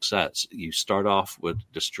box sets. You start off with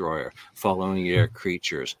Destroyer, following year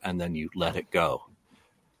Creatures, and then you let it go.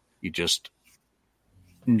 You just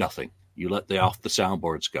nothing. You let the off the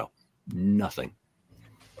soundboards go. Nothing.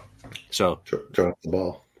 So drop the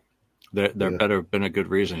ball. There better have been a good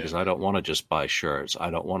reason, because I don't want to just buy shirts. I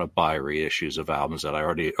don't want to buy reissues of albums that I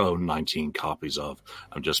already own 19 copies of.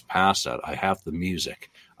 I'm just past that. I have the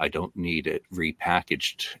music. I don't need it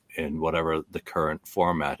repackaged in whatever the current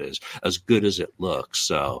format is, as good as it looks.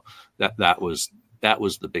 So that was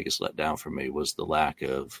the biggest letdown for me, was the lack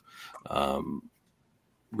of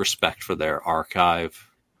respect for their archive.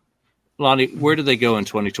 Lonnie, where do they go in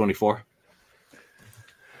 2024?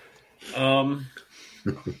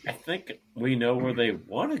 I think we know where they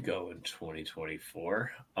want to go in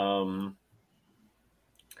 2024.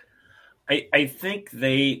 I think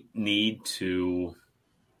they need to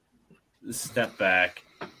step back,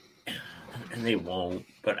 and they won't,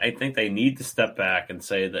 but I think they need to step back and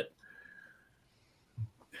say that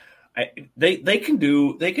they can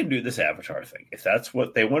do this Avatar thing. If that's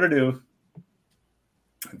what they want to do,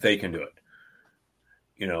 they can do it.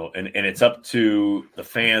 And it's up to the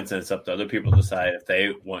fans, and it's up to other people to decide if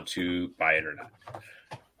they want to buy it or not.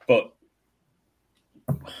 But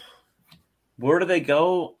where do they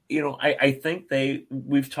go? I think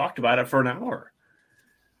we've talked about it for an hour,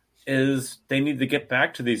 is they need to get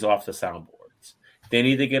back to these off the soundboards. They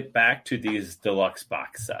need to get back to these deluxe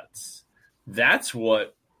box sets. That's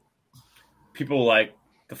what people like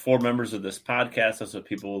the 4 members of this podcast. That's what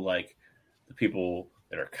people like, the people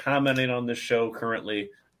that are commenting on this show currently,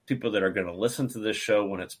 people that are going to listen to this show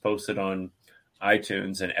when it's posted on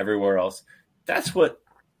iTunes and everywhere else. That's what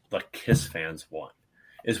the KISS fans want,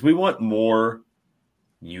 is we want more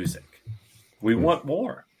music. We want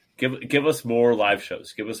more. Give us more live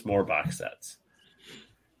shows. Give us more box sets.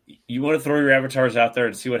 You want to throw your avatars out there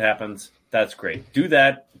and see what happens? That's great. Do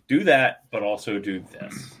that, but also do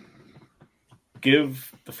this.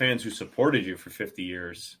 Give the fans who supported you for 50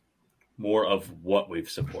 years more of what we've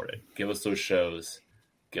supported. Give us those shows.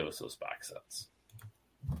 Give us those box sets.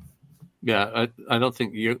 Yeah, I don't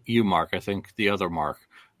think you Mark. I think the other Mark.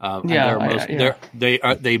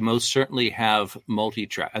 They most certainly have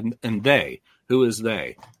multi-track, and they. Who is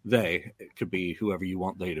they? They, it could be whoever you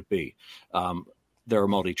want they to be. There are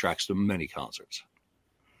multi-tracks to many concerts,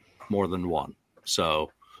 more than one.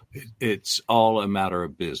 So it's all a matter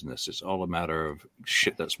of business. It's all a matter of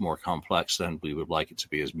shit that's more complex than we would like it to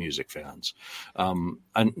be as music fans. And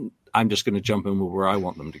I'm just going to jump in where I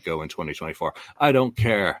want them to go in 2024. I don't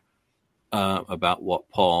care about what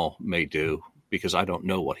Paul may do, because I don't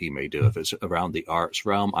know what he may do. If it's around the arts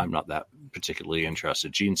realm, I'm not that particularly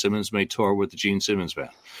interested. Gene Simmons may tour with the Gene Simmons Band.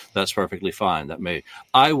 That's perfectly fine.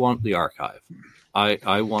 I want the archive.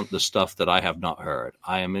 I want the stuff that I have not heard.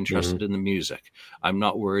 I am interested in the music. I'm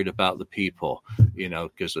not worried about the people,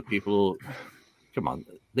 because the people, come on,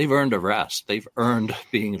 they've earned a rest. They've earned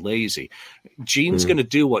being lazy. Gene's going to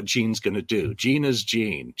do what Gene's going to do. Gene is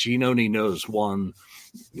Gene. Gene only knows one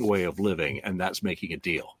way of living, and that's making a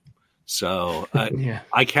deal. So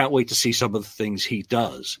I can't wait to see some of the things he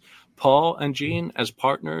does. Paul and Gene as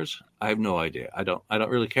partners, I have no idea. I don't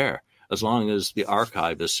really care, as long as the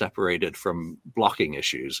archive is separated from blocking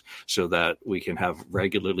issues, so that we can have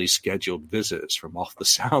regularly scheduled visits from off the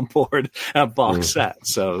soundboard and box set.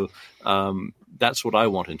 So that's what I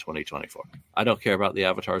want in 2024. I don't care about the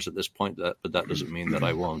avatars at this point, but that doesn't mean that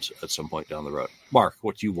I won't at some point down the road. Mark,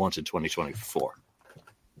 what do you want in 2024?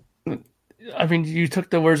 I mean, you took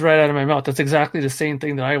the words right out of my mouth. That's exactly the same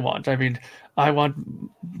thing that I want. I mean, I want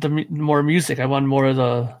more music. I want more of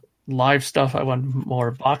the live stuff. I want more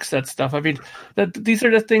box set stuff. I mean, these are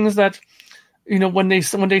the things that, when they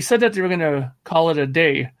said that they were going to call it a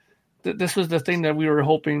day, this was the thing that we were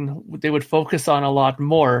hoping they would focus on a lot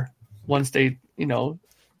more once they,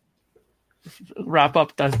 wrap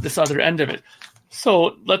up this other end of it.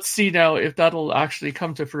 So let's see now if that'll actually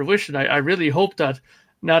come to fruition. I really hope that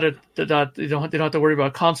now that they don't have to worry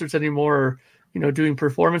about concerts anymore, or doing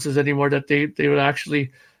performances anymore, that they would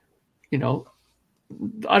actually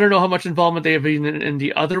I don't know how much involvement they have been in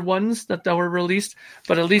the other ones that were released,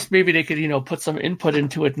 but at least maybe they could, put some input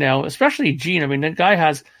into it now, especially Gene. I mean, that guy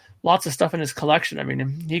has lots of stuff in his collection. I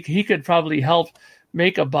mean, he could probably help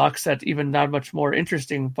make a box set even that much more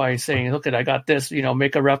interesting by saying, look, I got this,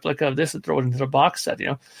 make a replica of this and throw it into the box set,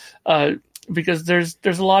 because there's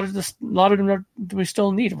a lot of them that we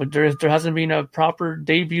still need. But there hasn't been a proper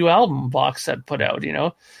debut album box set put out,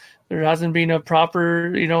 There hasn't been a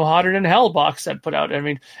proper, Hotter Than Hell box set put out. I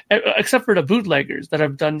mean, except for the bootleggers that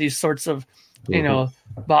have done these sorts of,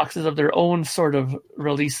 boxes of their own sort of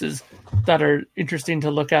releases that are interesting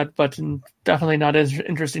to look at, but definitely not as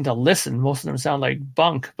interesting to listen. Most of them sound like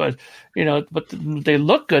bunk, but they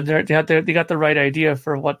look good. They got the right idea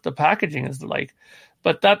for what the packaging is like.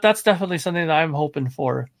 But that's definitely something that I'm hoping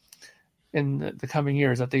for in the coming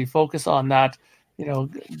years, that they focus on that.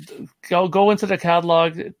 Go into the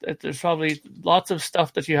catalog. There's probably lots of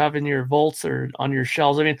stuff that you have in your vaults or on your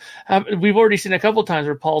shelves. I mean, we've already seen a couple times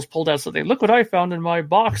where Paul's pulled out something. Look what I found in my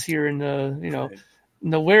box here in the, in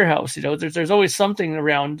the warehouse. There's always something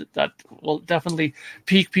around that will definitely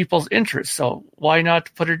pique people's interest. So why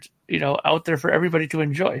not put it, out there for everybody to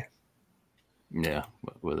enjoy? Yeah,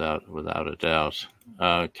 without a doubt.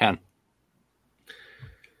 Ken.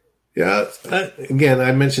 Yeah, again,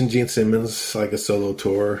 I mentioned Gene Simmons, like a solo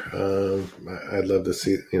tour. I'd love to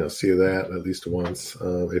see that at least once,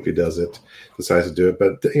 if he decides to do it.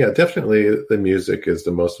 But yeah, definitely the music is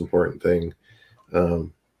the most important thing.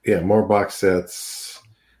 More box sets.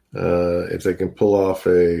 If they can pull off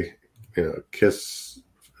a Kiss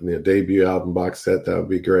debut album box set, that would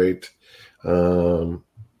be great. Or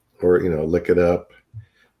Lick It Up.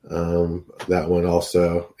 That one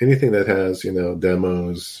also. Anything that has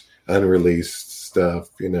demos, unreleased stuff,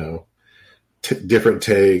 different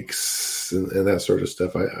takes and that sort of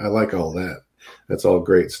stuff. I like all that. That's all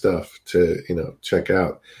great stuff to, check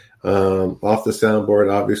out. Off the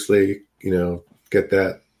soundboard, obviously, get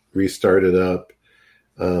that restarted up.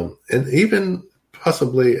 And even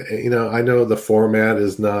possibly, I know the format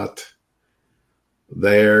is not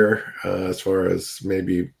there as far as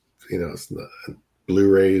maybe, it's not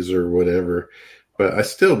Blu-rays or whatever, but I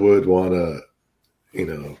still would want a,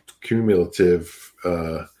 cumulative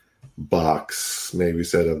box, maybe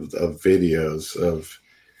set of videos of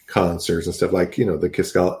concerts and stuff like, the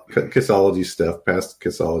Kissology stuff, past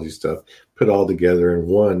Kissology stuff, put all together in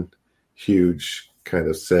one huge kind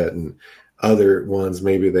of set, and other ones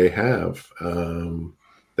maybe they have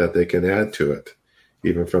that they can add to it,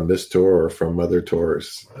 even from this tour or from other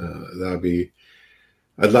tours.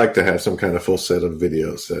 I'd like to have some kind of full set of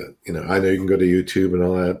videos that, I know you can go to YouTube and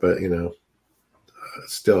all that, but,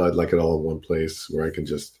 still I'd like it all in one place where I can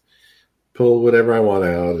just pull whatever I want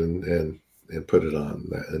out and put it on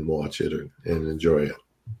and watch it and enjoy it.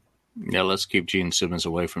 Yeah, let's keep Gene Simmons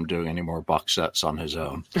away from doing any more box sets on his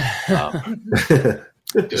own.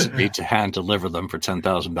 Just need to hand deliver them for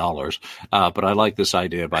 $10,000. But I like this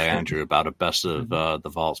idea by Andrew about a best of the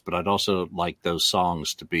vaults. But I'd also like those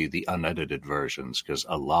songs to be the unedited versions, because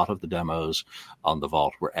a lot of the demos on the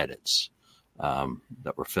vault were edits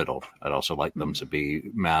that were fiddled. I'd also like them to be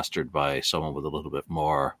mastered by someone with a little bit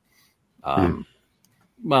more,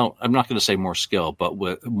 well, I'm not going to say more skill, but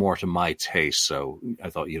with more to my taste. So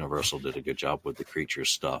I thought Universal did a good job with the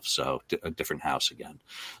Creatures stuff. So a different house again.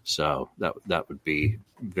 So that would be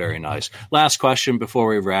very nice. Last question before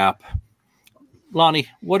we wrap. Lonnie,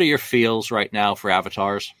 what are your feels right now for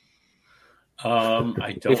avatars?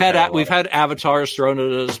 I don't. We've had avatars thrown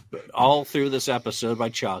at us all through this episode by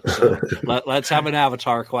Chuck. So let's have an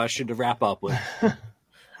avatar question to wrap up with.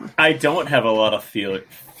 I don't have a lot of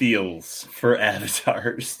feels for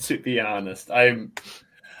avatars, to be honest. I'm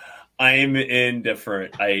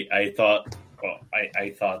indifferent. I thought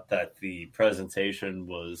that the presentation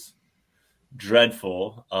was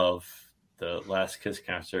dreadful of the last Kiss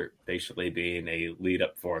concert basically being a lead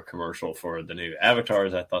up for a commercial for the new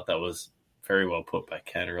avatars. I thought that was very well put by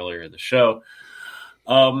Ken earlier in the show.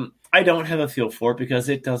 I don't have a feel for it because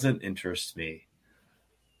it doesn't interest me.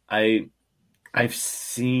 I've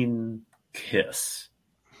seen Kiss.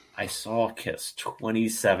 I saw Kiss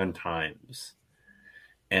 27 times.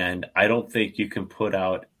 And I don't think you can put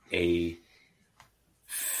out a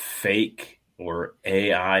fake or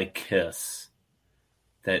AI Kiss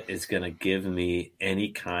that is going to give me any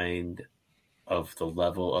kind of the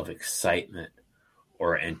level of excitement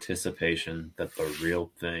or anticipation that the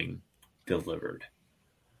real thing delivered.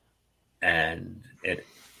 And it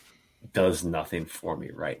does nothing for me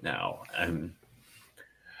right now.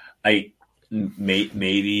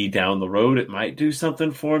 Maybe down the road it might do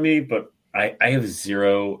something for me, but I have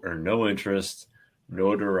zero or no interest,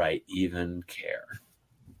 nor do I even care.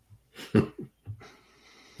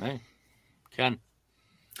 Hey, Ken,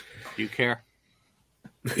 do you care?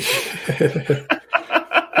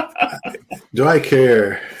 Do I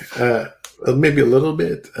care? Maybe a little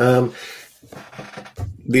bit. The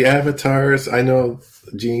avatars, I know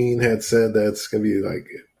Gene had said that's going to be like,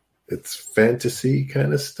 it's fantasy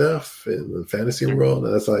kind of stuff in the fantasy world.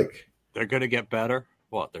 And that's like, they're going to get better.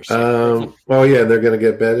 What they're saying? Oh yeah, they're going to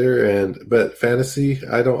get better. But fantasy,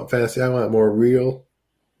 I don't want fantasy. I want more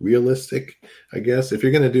realistic, I guess. If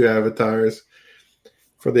you're going to do avatars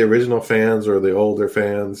for the original fans or the older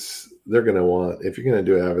fans, they're going to want, if you're going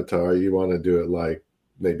to do Avatar, you want to do it like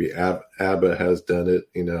maybe ABBA has done it,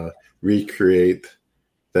 recreate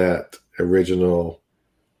that original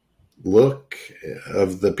look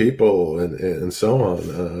of the people and so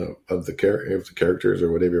on, of the characters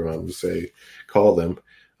or whatever you want to say, call them,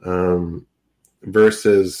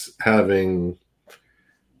 versus having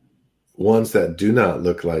ones that do not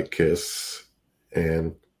look like Kiss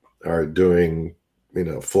and are doing,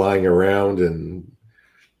 flying around and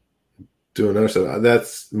doing other stuff.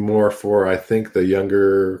 That's more for, I think, the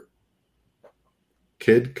younger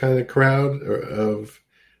kid kind of crowd of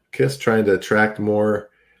Kiss, trying to attract more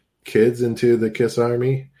kids into the Kiss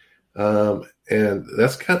Army. And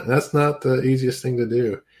that's not the easiest thing to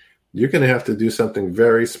do. You're going to have to do something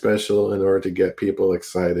very special in order to get people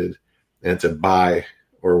excited and to buy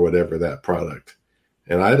or whatever that product.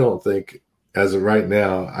 And I don't think, as of right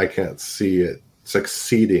now, I can't see it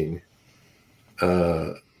succeeding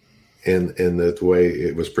in the way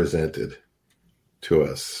it was presented to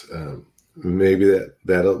us. Maybe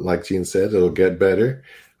that'll, like Gene said, it'll get better.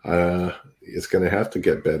 It's going to have to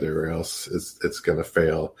get better, or else it's going to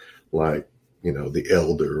fail, like, The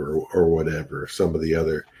Elder or whatever, some of the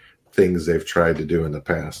other things they've tried to do in the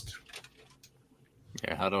past.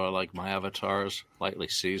 Yeah, how do I like my avatars? Lightly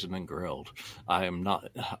seasoned and grilled. I am not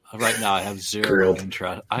right now. I have zero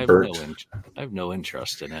interest. I have no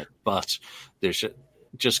interest in it. But there's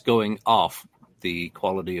just going off the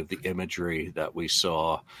quality of the imagery that we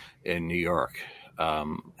saw in New York.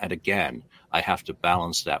 And again, I have to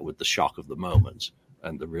balance that with the shock of the moment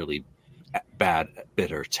and the really bad,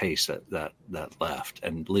 bitter taste that left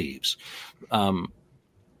and leaves.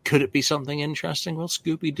 Could it be something interesting? Well,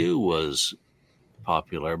 Scooby-Doo was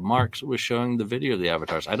popular. Mark was showing the video of the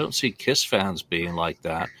avatars. I don't see Kiss fans being like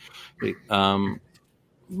that.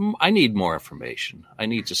 I need more information. I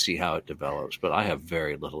need to see how it develops, but I have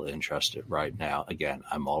very little interest in it right now. Again,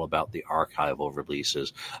 I'm all about the archival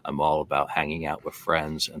releases. I'm all about hanging out with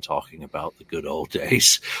friends and talking about the good old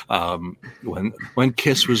days when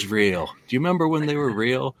Kiss was real. Do you remember when they were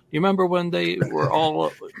real? Do you remember when they were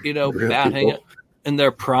all, batting it in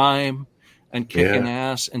their prime and kicking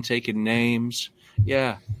ass and taking names?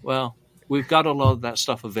 Yeah, well, we've got a lot of that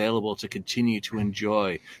stuff available to continue to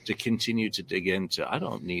enjoy, to continue to dig into. I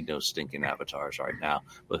don't need those stinking avatars right now,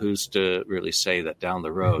 but who's to really say that down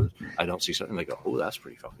the road I don't see something they go, oh, that's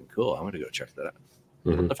pretty fucking cool. I'm going to go check that out.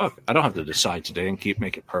 Mm-hmm. The fuck? I don't have to decide today and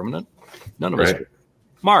make it permanent. None of us do.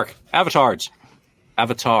 Mark, avatars,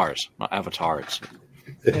 not avatars.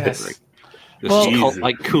 Yes. This is called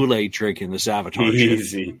like Kool-Aid drinking, this avatar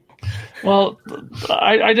Easy. shit. Well,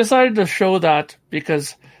 I decided to show that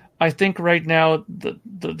because I think right now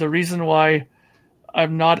the reason why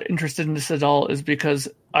I'm not interested in this at all is because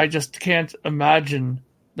I just can't imagine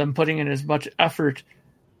them putting in as much effort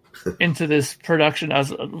into this production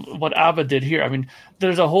as what ABBA did here. I mean,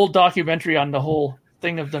 there's a whole documentary on the whole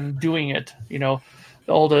thing of them doing it,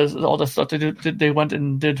 all the stuff they went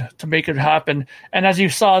and did to make it happen. And as you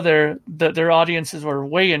saw there, their audiences were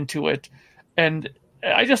way into it. And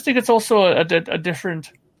I just think it's also a different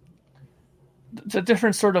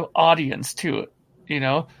sort of audience to it,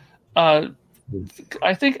 I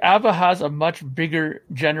think ABBA has a much bigger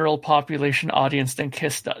general population audience than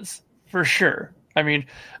Kiss does, for sure. I mean,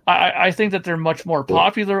 I think that they're much more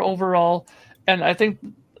popular overall, and I think,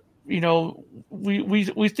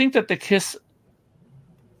 we think that the Kiss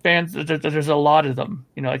fans, there's a lot of them,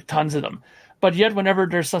 like tons of them, but yet whenever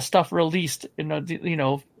there's stuff released,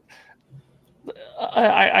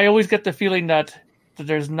 I always get the feeling that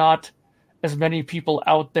there's not as many people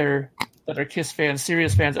out there that are Kiss fans,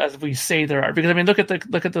 serious fans, as we say there are. Because I mean, look at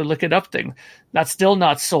the Look It Up thing. That's still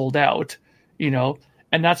not sold out, and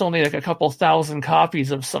that's only like a couple thousand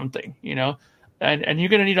copies of something, and you're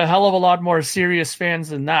going to need a hell of a lot more serious fans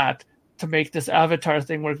than that to make this Avatar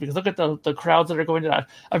thing work. Because look at the crowds that are going to that.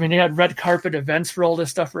 I mean, they had red carpet events for all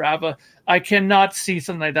this stuff for ABBA. I cannot see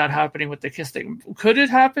something like that happening with the Kiss thing. Could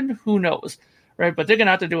it happen? Who knows? Right, but they're going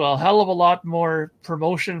to have to do a hell of a lot more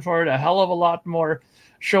promotion for it, a hell of a lot more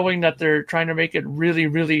showing that they're trying to make it really,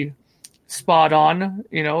 really spot on,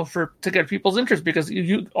 to get people's interest, because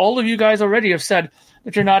all of you guys already have said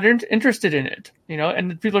that you're not interested in it,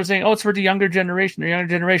 and people are saying, oh, it's for the younger generation.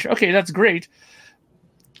 Okay, that's great.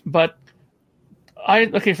 But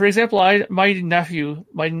for example, my young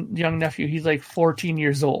nephew, he's like 14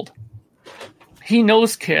 years old. He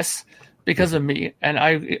knows Kiss because of me, and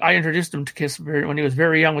I introduced him to Kiss when he was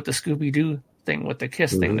very young with the Scooby-Doo thing, with the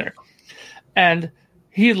Kiss thing there. And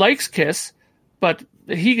he likes Kiss, but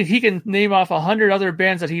he can name off 100 other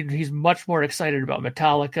bands that he's much more excited about.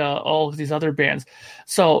 Metallica, all of these other bands.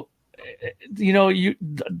 So, you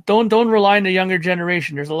don't rely on the younger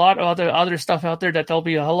generation. There's a lot of other stuff out there that they'll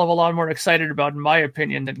be a hell of a lot more excited about, in my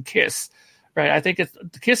opinion, than Kiss. Right? I think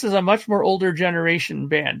Kiss is a much more older generation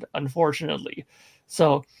band, unfortunately.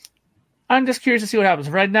 So I'm just curious to see what happens.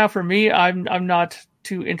 Right now, for me, I'm not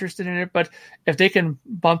too interested in it, but if they can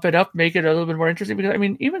bump it up, make it a little bit more interesting, because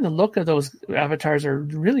even the look of those avatars are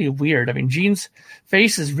really weird. Gene's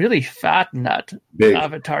face is really fat in that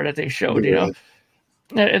avatar that they showed.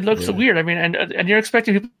 It looks weird. And you're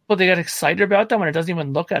expecting people to get excited about that when it doesn't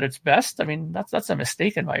even look at its best. That's a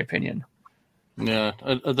mistake, in my opinion. Yeah,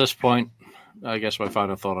 at this point, I guess my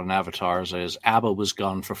final thought on avatars is ABBA was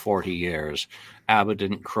gone for 40 years. ABBA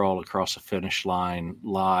didn't crawl across a finish line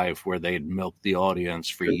live where they'd milked the audience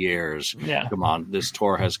for years. Yeah. Come on, this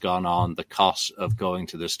tour has gone on. The costs of going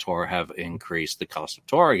to this tour have increased. The cost of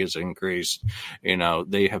touring has increased.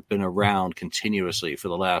 They have been around continuously for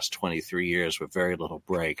the last 23 years with very little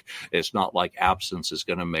break. It's not like absence is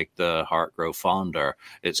going to make the heart grow fonder.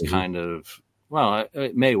 It's kind of, well,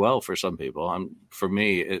 it may well for some people. For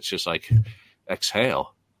me, it's just like,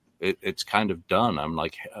 exhale. It's kind of done. I'm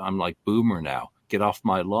like Boomer now. Get off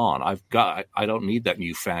my lawn. I don't need that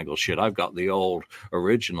newfangled shit. I've got the old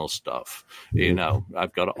original stuff.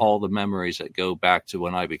 I've got all the memories that go back to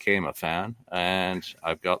when I became a fan, and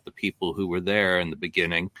I've got the people who were there in the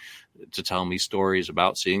beginning to tell me stories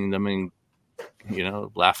about seeing them in,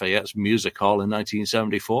 Lafayette's Music Hall in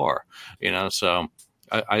 1974. So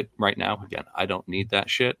I right now, again, I don't need that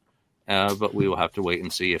shit. But we will have to wait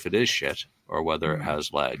and see if it is shit or whether it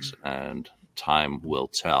has legs, and time will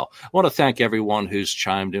tell. I want to thank everyone who's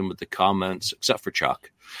chimed in with the comments, except for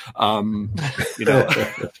Chuck.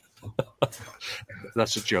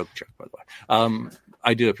 That's a joke, Chuck, by the way.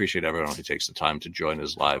 I do appreciate everyone who takes the time to join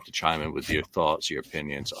us live, to chime in with your thoughts, your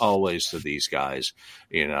opinions, always to these guys.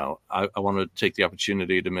 I want to take the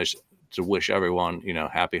opportunity to wish everyone,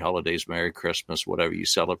 happy holidays, Merry Christmas, whatever you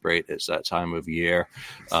celebrate. It's that time of year.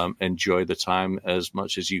 Enjoy the time as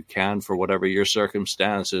much as you can for whatever your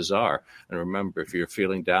circumstances are. And remember, if you're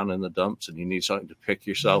feeling down in the dumps and you need something to pick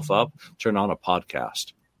yourself up, turn on a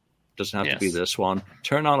podcast. Doesn't have to be this one.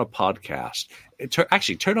 Turn on a podcast.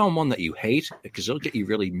 Actually, turn on one that you hate, because it'll get you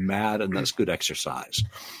really mad, and that's good exercise.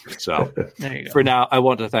 So for now, I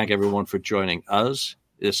want to thank everyone for joining us.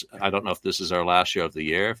 I don't know if this is our last show of the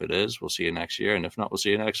year. If it is, we'll see you next year. And if not, we'll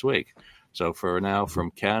see you next week. So for now,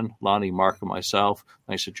 from Ken, Lonnie, Mark, and myself,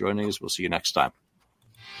 thanks for joining us. We'll see you next time.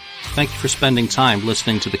 Thank you for spending time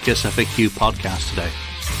listening to the Kiss FAQ podcast today.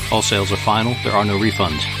 All sales are final. There are no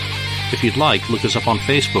refunds. If you'd like, look us up on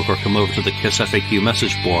Facebook or come over to the Kiss FAQ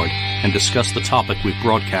message board and discuss the topic we've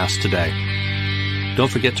broadcast today.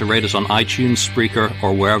 Don't forget to rate us on iTunes, Spreaker,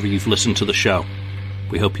 or wherever you've listened to the show.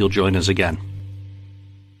 We hope you'll join us again.